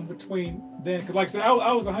between then, because like I said,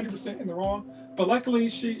 I was 100% in the wrong, but luckily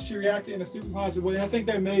she reacted in a super positive way. And I think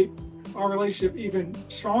that made our relationship even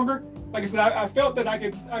stronger. Like I said, I felt that I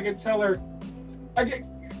could tell her.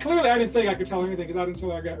 Clearly I didn't think I could tell her anything, because I didn't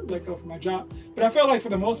tell her I got let go from my job. But I felt like for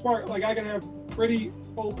the most part, like I could have pretty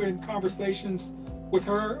open conversations with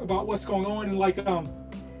her about what's going on, and like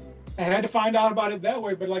I had to find out about it that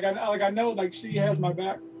way. But like I know like she has my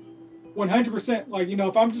back 100%. Like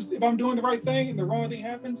if I'm doing the right thing and the wrong thing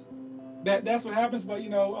happens, that's what happens. But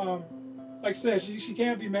like I said, she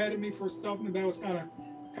can't be mad at me for something that was kind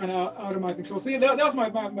of out of my control. See, that was my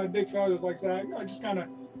big failure. Was like I said, I just kind of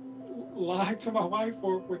lied to my wife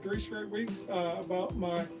for 3 straight weeks about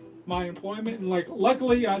my employment, and like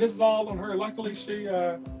luckily this is all on her. Luckily she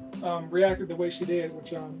reacted the way she did,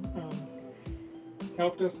 which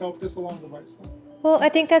helped us along the way. So. Well, I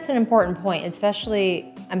think that's an important point,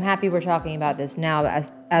 especially I'm happy we're talking about this now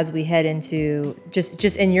as we head into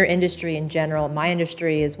just in your industry in general, my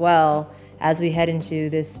industry as well, as we head into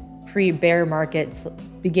this pre-bear market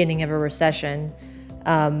beginning of a recession.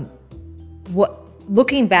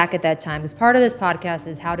 Looking back at that time, because part of this podcast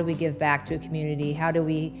is how do we give back to a community? How do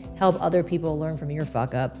we help other people learn from your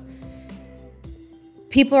fuck up?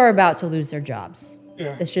 People are about to lose their jobs.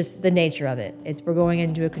 Yeah. It's just the nature of it. We're going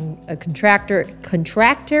into a I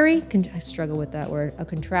struggle with that word, a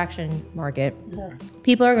contraction market. Yeah.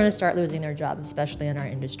 People are going to start losing their jobs, especially in our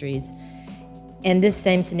industries. And this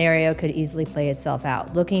same scenario could easily play itself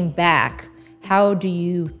out. Looking back, how do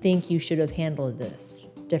you think you should have handled this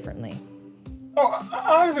differently? Oh,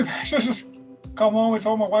 I honestly should just come home and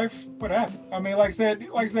told my wife what happened. I mean, like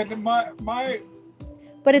I said, my.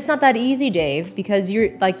 But it's not that easy, Dave, because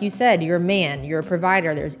you're, like you said, you're a man, you're a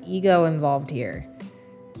provider. There's ego involved here.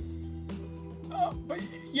 But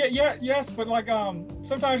yes, but like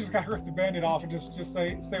sometimes you just gotta rip the Band-Aid off and just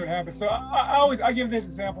say what happened. So I give this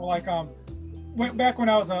example, like back when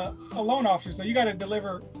I was a loan officer. So you got to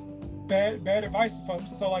deliver bad advice to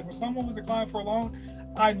folks. So like when someone was applying for a loan,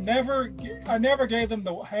 I never gave them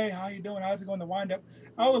the, hey, how you doing? How's it going? The wind up.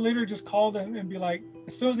 I would literally just call them and be like,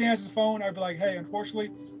 as soon as they answer the phone, I'd be like, hey,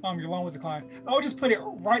 unfortunately, your loan was declined. I would just put it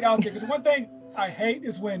right out there. Because one thing I hate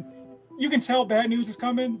is when you can tell bad news is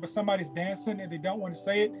coming, but somebody's dancing and they don't want to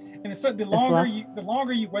say it. And it's, the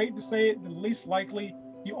longer you wait to say it, the least likely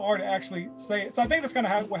you are to actually say it. So I think that's kind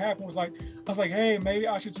of what happened. Was like, I was like, hey, maybe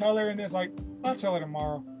I should tell her. And it's like, I'll tell her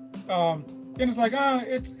tomorrow. Then it's like,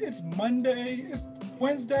 it's Monday, it's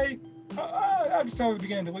Wednesday. I just tell her at the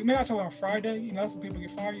beginning of the week. Maybe I tell her on Friday. That's when people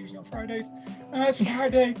get fired, usually on Fridays. It's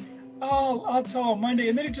Friday. I'll tell her on Monday,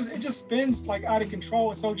 and then it just spins like out of control.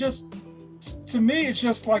 And so just to me, it's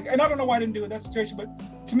just like, and I don't know why I didn't do it in that situation,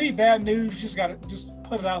 but to me, bad news, you just gotta just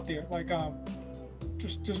put it out there. Like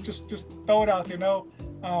just throw it out there. No,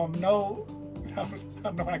 I don't know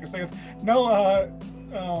what I can say. No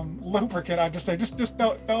lubricant. I just say just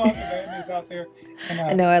throw out the bad news out there. And,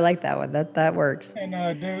 I know, I like that one. That works. And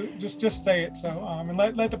just say it. So and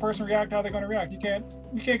let the person react how they're going to react. You can't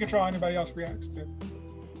control how anybody else reacts to.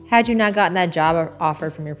 Had you not gotten that job offer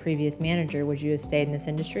from your previous manager, would you have stayed in this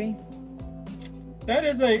industry? That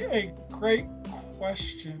is a great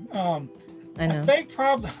question. I know. I think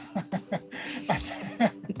probably,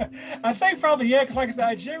 I think probably yeah. Because like I said,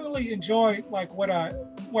 I genuinely enjoy like what I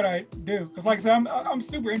do. Because like I said, I'm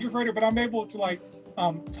super introverted, but I'm able to like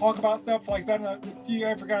talk about stuff. Like I don't know if you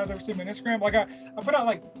ever guys ever seen me on Instagram. Like I put out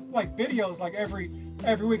like videos like every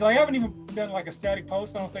week. Like I haven't even done like a static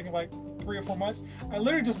post. I don't think in like 3 or 4 months. I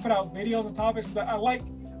literally just put out videos and topics because I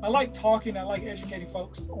like talking. I like educating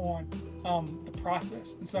folks on the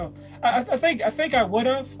process. And so I think I would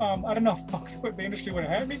have. I don't know if folks with the industry would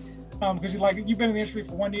have had me because you've been in the industry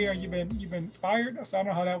for 1 year and you've been fired. So I don't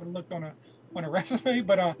know how that would have looked on a resume.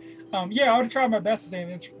 But yeah, I would have tried my best to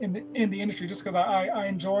stay in the industry just because I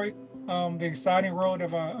enjoy the exciting road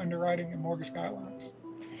of underwriting and mortgage guidelines.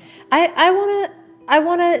 I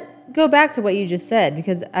wanna go back to what you just said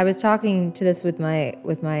because I was talking to this with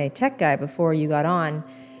my tech guy before you got on,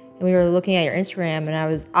 and we were looking at your Instagram,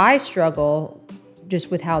 and I struggle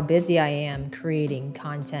just with how busy I am creating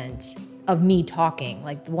content of me talking.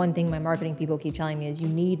 Like the one thing my marketing people keep telling me is you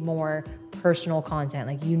need more personal content.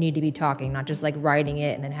 Like you need to be talking, not just like writing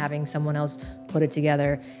it and then having someone else put it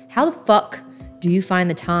together. How the fuck do you find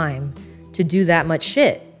the time to do that much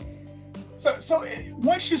shit? So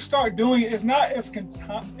once you start doing it, it's not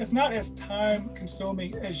as time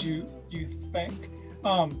consuming as you think.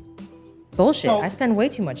 Bullshit. I spend way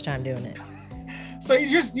too much time doing it. So you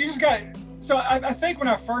just got. So I think when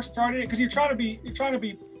I first started it, because you're trying to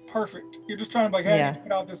be perfect. You're just trying to like, hey, Yeah.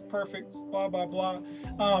 put out this perfect blah blah blah.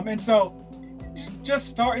 And so just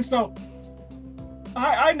start. And so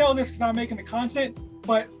I know this because I'm making the content,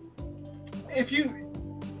 but if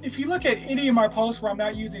you look at any of my posts where I'm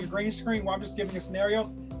not using a green screen, where I'm just giving a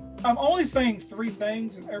scenario, I'm only saying 3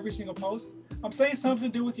 things in every single post. I'm saying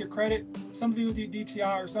something to do with your credit, something to do with your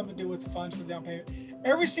DTI, or something to do with funds for down payment.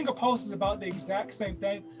 Every single post is about the exact same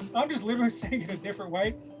thing. I'm just literally saying it a different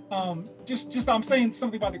way. Just I'm saying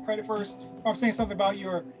something about the credit first, or I'm saying something about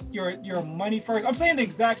your money first. I'm saying the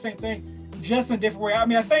exact same thing, just in a different way. I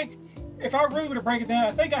mean, I think if I really were to break it down,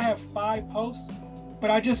 I think I have 5 posts,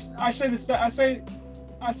 but I say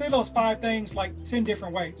those 5 things like 10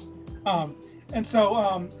 different ways. And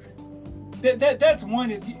so that's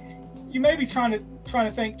one is you may be trying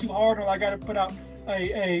to think too hard, or I got to put out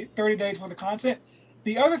a 30 days worth of content.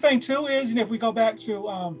 The other thing too is, if we go back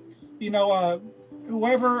to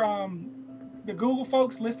whoever the Google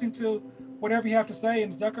folks listening to whatever you have to say,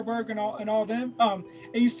 and Zuckerberg and all them, and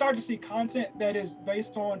you start to see content that is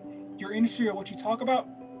based on your industry or what you talk about.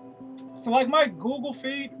 So like my Google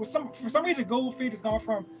feed, for some reason Google feed has gone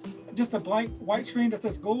from just a blank white screen that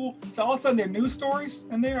says Google to all of a sudden there are news stories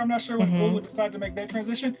in there. I'm not sure when Google decided to make that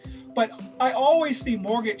transition, but I always see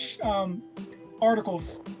mortgage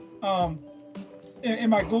articles in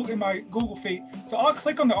my Google feed. So I'll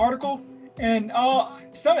click on the article and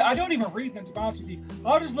I don't even read them, to be honest with you.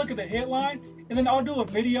 I'll just look at the headline and then I'll do a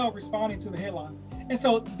video responding to the headline. And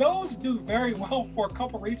so those do very well for a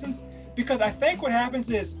couple reasons, because I think what happens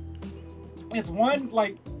is one,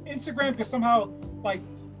 like Instagram can somehow like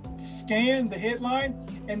scan the headline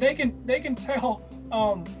and they can tell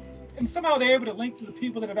and somehow they're able to link to the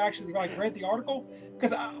people that have actually like read the article,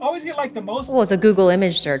 because I always get like the most. Well, it's a Google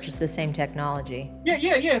image search. It's the same technology.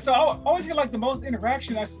 Yeah. So I always get like the most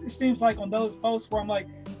interaction. It seems like on those posts where I'm like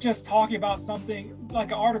just talking about something like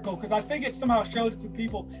an article, because I think it somehow shows it to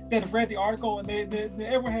people that have read the article and they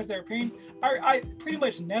everyone has their opinion. I pretty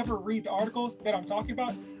much never read the articles that I'm talking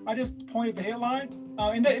about. I just pointed the headline,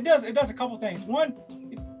 and it does a couple things. One,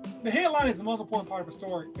 the headline is the most important part of a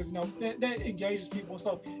story, because that engages people.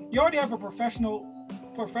 So you already have a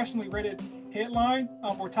professionally rated headline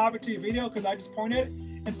or topic to your video, because I just point at it,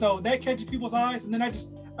 and so that catches people's eyes. And then I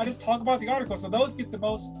just talk about the article, so those get the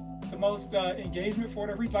most engagement for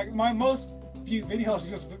whatever reason. Like my most viewed videos are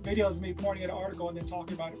just videos of me pointing at an article and then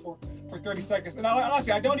talking about it for 30 seconds. And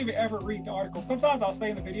honestly, I don't even ever read the article. Sometimes I'll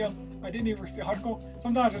say in the video I didn't even read the article.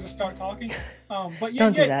 Sometimes I just start talking. But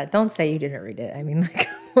Don't do that. Don't say you didn't read it. I mean, like,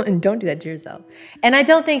 don't do that to yourself. And I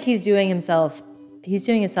don't think he's doing himself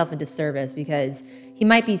a disservice, because he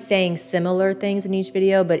might be saying similar things in each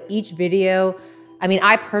video, but each video, I mean,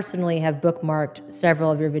 I personally have bookmarked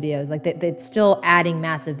several of your videos. Like it's still adding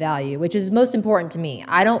massive value, which is most important to me.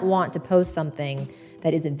 I don't want to post something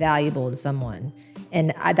that isn't valuable to someone.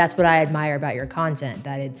 And that's what I admire about your content,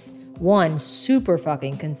 that it's, one, super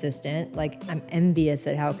fucking consistent. Like I'm envious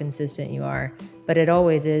at how consistent you are, but it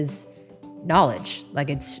always is knowledge. Like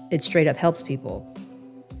it straight up helps people.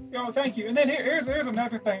 Thank you. And then here's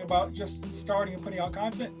another thing about just starting and putting out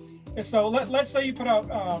content. And so let's say you put out,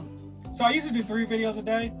 so I used to do 3 videos a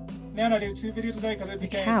day. Now I do 2 videos a day because it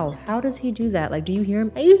became. How does he do that? Like, do you hear him?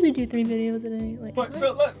 I usually do 3 videos a day. Like, but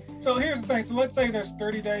so here's the thing. So let's say there's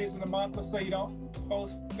 30 days in a month. Let's say you don't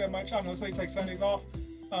post that much. I don't know. Let's say you take Sundays off.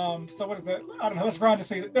 So what is that? I don't know. Let's round to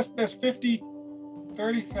say there's 50,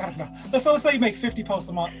 30. I don't know. Let's say you make 50 posts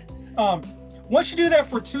a month. Once you do that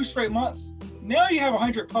for 2 straight months, now you have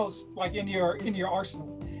 100 posts like in your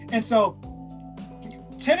arsenal. And so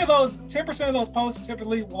 10% of those posts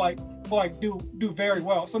typically will do very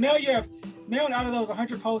well. So now out of those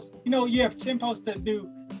 100 posts, you have 10 posts that do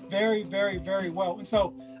very, very, very well. And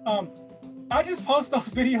so I just post those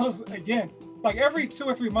videos again. Like every 2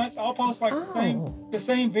 or 3 months, I'll post like the same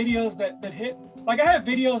videos that hit. Like I have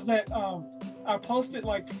videos that I posted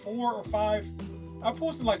like 4 or 5. I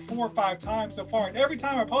posted like 4 or 5 times so far, and every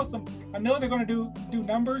time I post them, I know they're going to do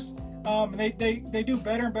numbers. And they do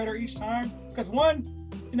better and better each time. Because one,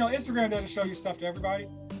 Instagram doesn't show your stuff to everybody,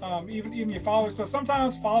 even your followers. So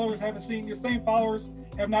sometimes followers haven't seen your same followers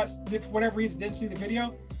have not, for whatever reason, didn't see the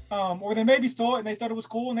video, or they maybe saw it and they thought it was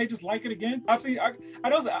cool and they just like it again. I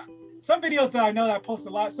know some videos that I know that I post a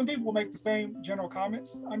lot. Some people will make the same general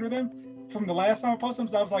comments under them from the last time I posted them.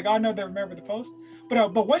 So I was like, I know they remember the post.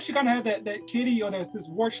 But once you kind of have that kitty or there's this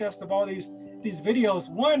war chest of all these videos,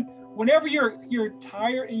 whenever you're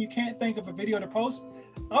tired and you can't think of a video to post,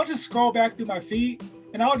 I'll just scroll back through my feed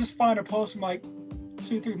and I'll just find a post from like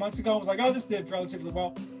 2-3 months ago. I was like, oh, this did relatively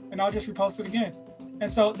well, and I'll just repost it again.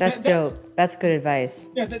 And so that's dope. That's good advice.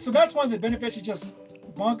 Yeah. So that's one of the benefits. You just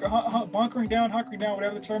hunkering down,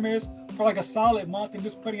 whatever the term is, for like a solid month and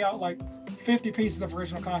just putting out like 50 pieces of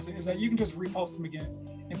original content, is that you can just repost them again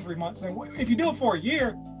in 3 months. And if you do it for a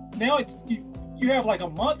year, now you have like a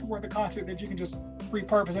month worth of content that you can just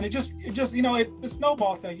repurpose, and it just the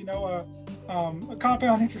snowball thing, a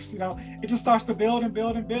compound interest, it just starts to build and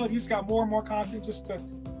build and build. You just got more and more content just to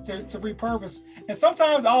repurpose. And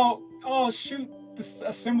sometimes I'll shoot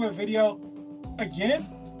a similar video again.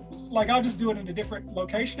 Like I'll just do it in a different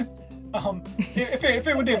location. If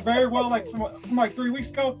it would do very well, like from like 3 weeks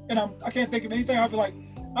ago, and I can't think of anything, I'll be like,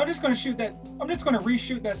 I'm just going to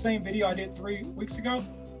reshoot that same video I did 3 weeks ago,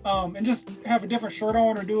 and just have a different shirt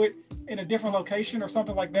on or do it in a different location or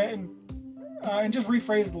something like that, and just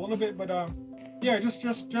rephrase it a little bit. But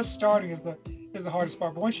just starting is the hardest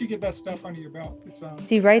part. But once you get that stuff under your belt, it's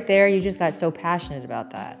see, right there, you just got so passionate about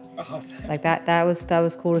that. Like that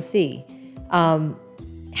was cool to see.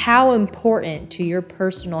 How important to your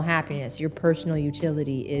personal happiness, your personal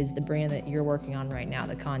utility, is the brand that you're working on right now,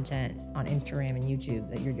 the content on Instagram and YouTube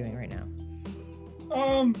that you're doing right now?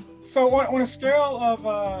 So on a scale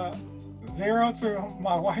of 0 to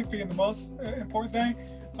my wife being the most important thing,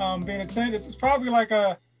 being a 10, it's probably like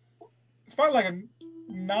a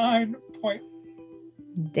 9.8.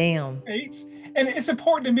 Damn. And it's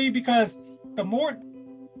important to me because the more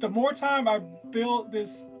time I build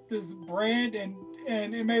this brand and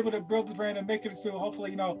am able to build the brand and make it into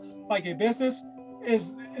hopefully like a business,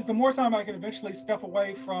 is the more time I can eventually step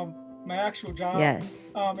away from my actual job.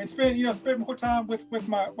 Yes. And spend more time with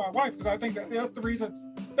my wife, because I think that's the reason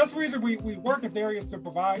we work in areas to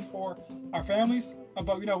provide for our families.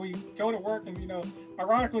 But we go to work and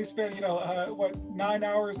ironically spend 9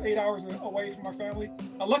 hours, 8 hours away from our family.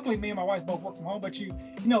 Luckily me and my wife both work from home, but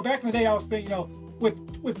back in the day I was spending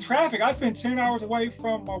with traffic, I spend 10 hours away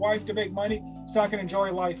from my wife to make money so I can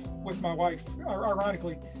enjoy life with my wife,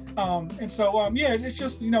 ironically. And so it's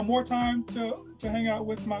just more time to hang out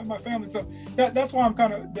with my family. So that's why I'm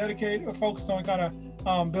kind of dedicated or focused on kind of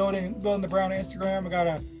building the brand on Instagram. I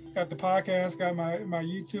got the podcast, got my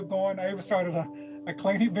YouTube going. I even started a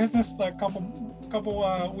cleaning business like a couple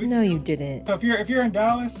weeks ago. You didn't. So if you're in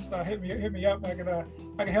Dallas, hit me up. I can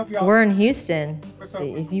help you out. We're in Houston.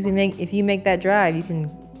 If you make that drive, you can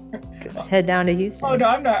head down to Houston. Oh no,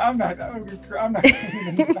 I'm not.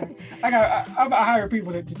 I hire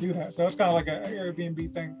people to do that, so it's kind of like an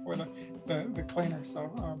Airbnb thing for the cleaner.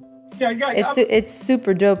 So it's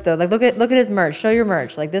super dope though. Like look at his merch. Show your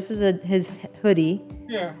merch. Like this is his hoodie.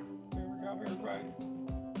 Yeah. There we go, everybody.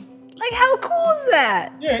 Like how cool is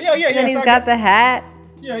that? Yeah. And then he's got the hat.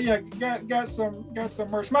 Yeah. Got some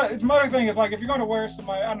merch. My other thing is like if you're going to wear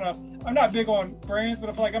somebody, I don't know. I'm not big on brands, but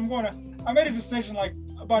if like I made a decision like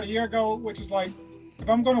about a year ago, which is like, if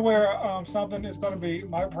I'm going to wear something, it's going to be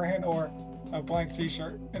my brand or a blank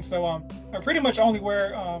t-shirt. And so I pretty much only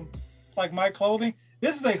wear like my clothing.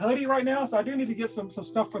 This is a hoodie right now, so I do need to get some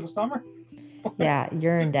stuff for the summer. Yeah,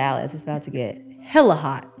 you're in Dallas. It's about to get hella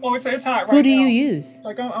hot. Oh, it's hot right now. Who do you use?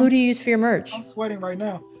 Like who do you use for your merch? I'm sweating right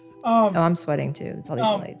now. I'm sweating too. It's all these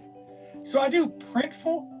lights. So I do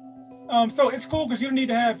Printful. So it's cool because you don't need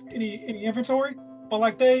to have any inventory. but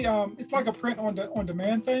like they, it's like a print on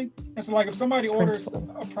demand thing. And so like if somebody orders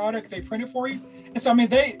a product, they print it for you. And so I mean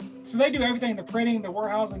they do everything, the printing, the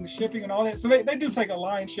warehousing, the shipping, and all that. So they do take a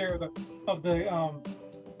lion's share of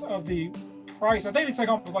the price. I think they take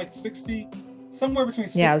almost like 60, somewhere between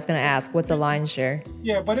 60. Yeah, I was gonna ask, what's a lion's share?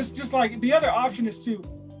 Yeah, but it's just like the other option is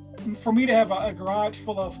for me to have a garage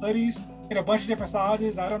full of hoodies in a bunch of different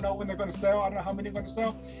sizes. I don't know when they're going to sell. I don't know how many they're going to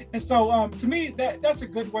sell. And so to me, that's a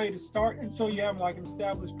good way to start until you have like an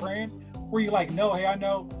established brand where you like know, hey, I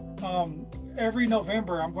know every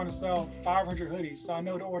November I'm going to sell 500 hoodies. So I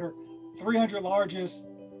know to order 300 larges,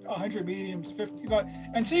 100 mediums, 50. But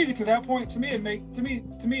until you get to that point, to me it makes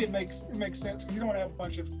sense, because you don't want to have a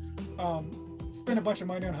bunch of spend a bunch of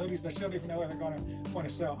money on hoodies that you don't even know they're going to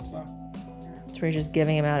sell. So we're just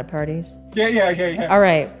giving them out at parties. Yeah. All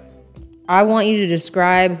right. I want you to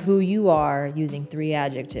describe who you are using 3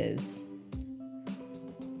 adjectives.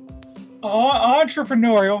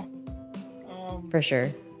 Entrepreneurial. For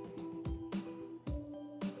sure.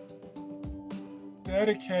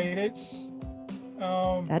 Dedicated.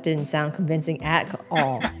 That didn't sound convincing at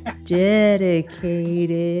all.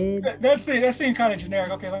 Dedicated. That seemed kind of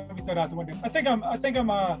generic. Okay, let me throw it out the window. I think I'm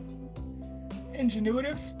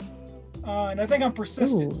ingenuitive. And I think I'm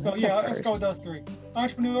persistent. So yeah, let's go with those 3.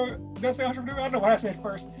 Entrepreneur. Did I say entrepreneur? I don't know what I said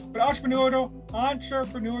first. But entrepreneurial,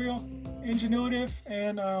 ingenuitive,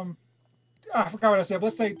 and I forgot what I said. But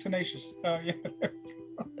let's say tenacious. Yeah.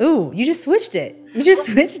 Ooh, you just switched it.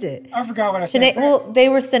 I forgot what I said. Well, they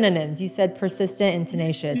were synonyms. You said persistent and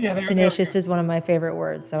tenacious. Yeah, tenacious is one of my favorite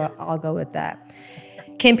words, so I'll go with that.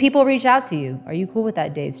 Can people reach out to you? Are you cool with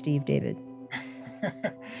that, David?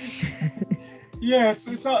 Yeah,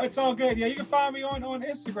 it's all good. Yeah, you can find me on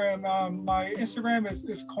Instagram. My Instagram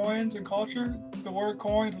is Coins and Culture. The word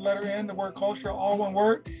coins, the letter N, the word culture, all one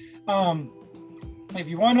word. If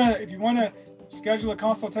you wanna schedule a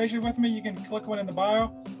consultation with me, you can click one in the bio.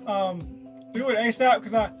 Do it ASAP,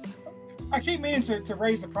 because I keep meaning to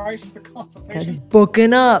raise the price of the consultation. Just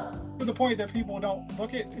booking up to the point that people don't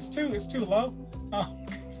book it. It's too low.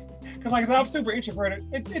 Because like I said, I'm super introverted.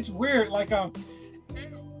 It's weird. Like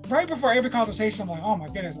right before every consultation, I'm like, oh my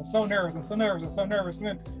goodness, I'm so nervous. And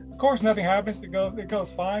then of course nothing happens. It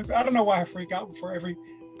goes fine. But I don't know why I freak out before every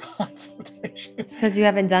consultation. It's because you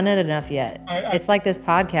haven't done it enough yet. It's like this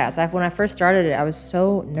podcast. When I first started it, I was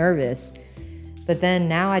so nervous. But then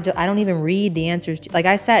now I don't even read the answers. Like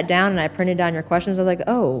I sat down and I printed down your questions. I was like,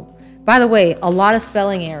 oh, by the way, a lot of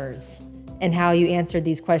spelling errors in how you answered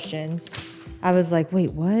these questions. I was like,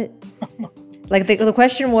 wait, what? Like the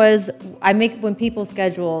question was, when people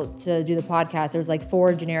schedule to do the podcast, there's like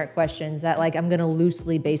 4 generic questions that like I'm going to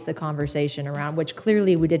loosely base the conversation around, which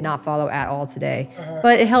clearly we did not follow at all today.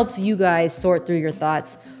 But it helps you guys sort through your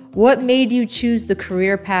thoughts. What made you choose the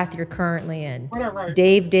career path you're currently in? Right.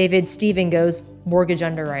 David, Steven goes mortgage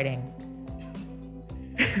underwriting.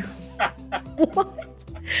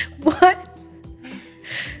 What?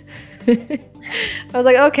 I was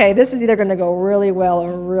like, okay, this is either going to go really well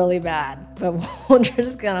or really bad, but we're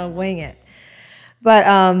just going to wing it. But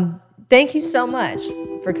thank you so much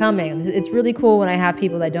for coming. It's really cool when I have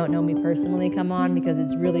people that don't know me personally come on, because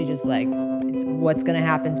it's really just like, it's what's going to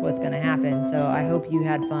happen is what's going to happen. So I hope you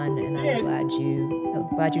had fun, and I'm glad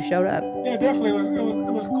you showed up. Yeah, definitely.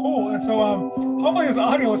 It was cool. And so hopefully this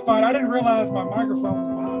audio was fine. I didn't realize my microphone was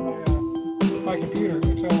behind my computer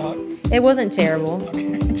until it wasn't terrible.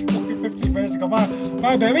 Okay, 15 minutes ago. My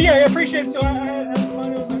bad. But yeah, I appreciate it. So I had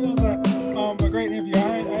fun. It was a great interview.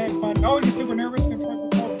 I had fun. I always get super nervous in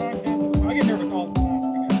front of podcasts. I get nervous all the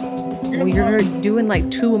time. Well, you're doing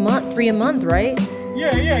like 2 a month, 3 a month, right? Yeah.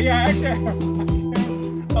 Actually,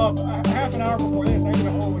 half an hour before this, I did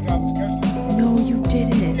a whole job of scheduling. No, you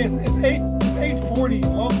didn't. It's 8:40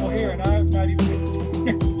 local here, and I have not even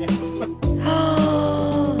been yet.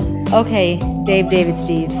 Okay, David,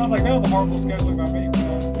 Steve. I was like, that was a horrible scheduling by me.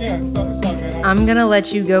 But, yeah, it's all good. I'm gonna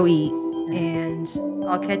let you go eat, and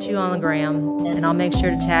I'll catch you on the gram, and I'll make sure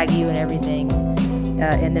to tag you and everything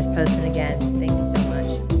in this posting again. Thank you so much.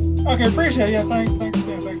 Okay, appreciate it. Yeah, thanks for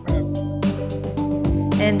having me.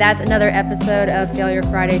 And that's another episode of Failure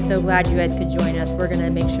Friday. So glad you guys could join us. We're going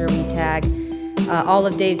to make sure we tag all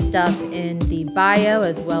of Dave's stuff in the bio,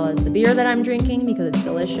 as well as the beer that I'm drinking, because it's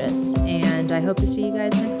delicious. And I hope to see you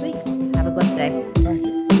guys next week. Have a blessed day. Thank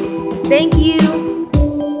you. Thank you.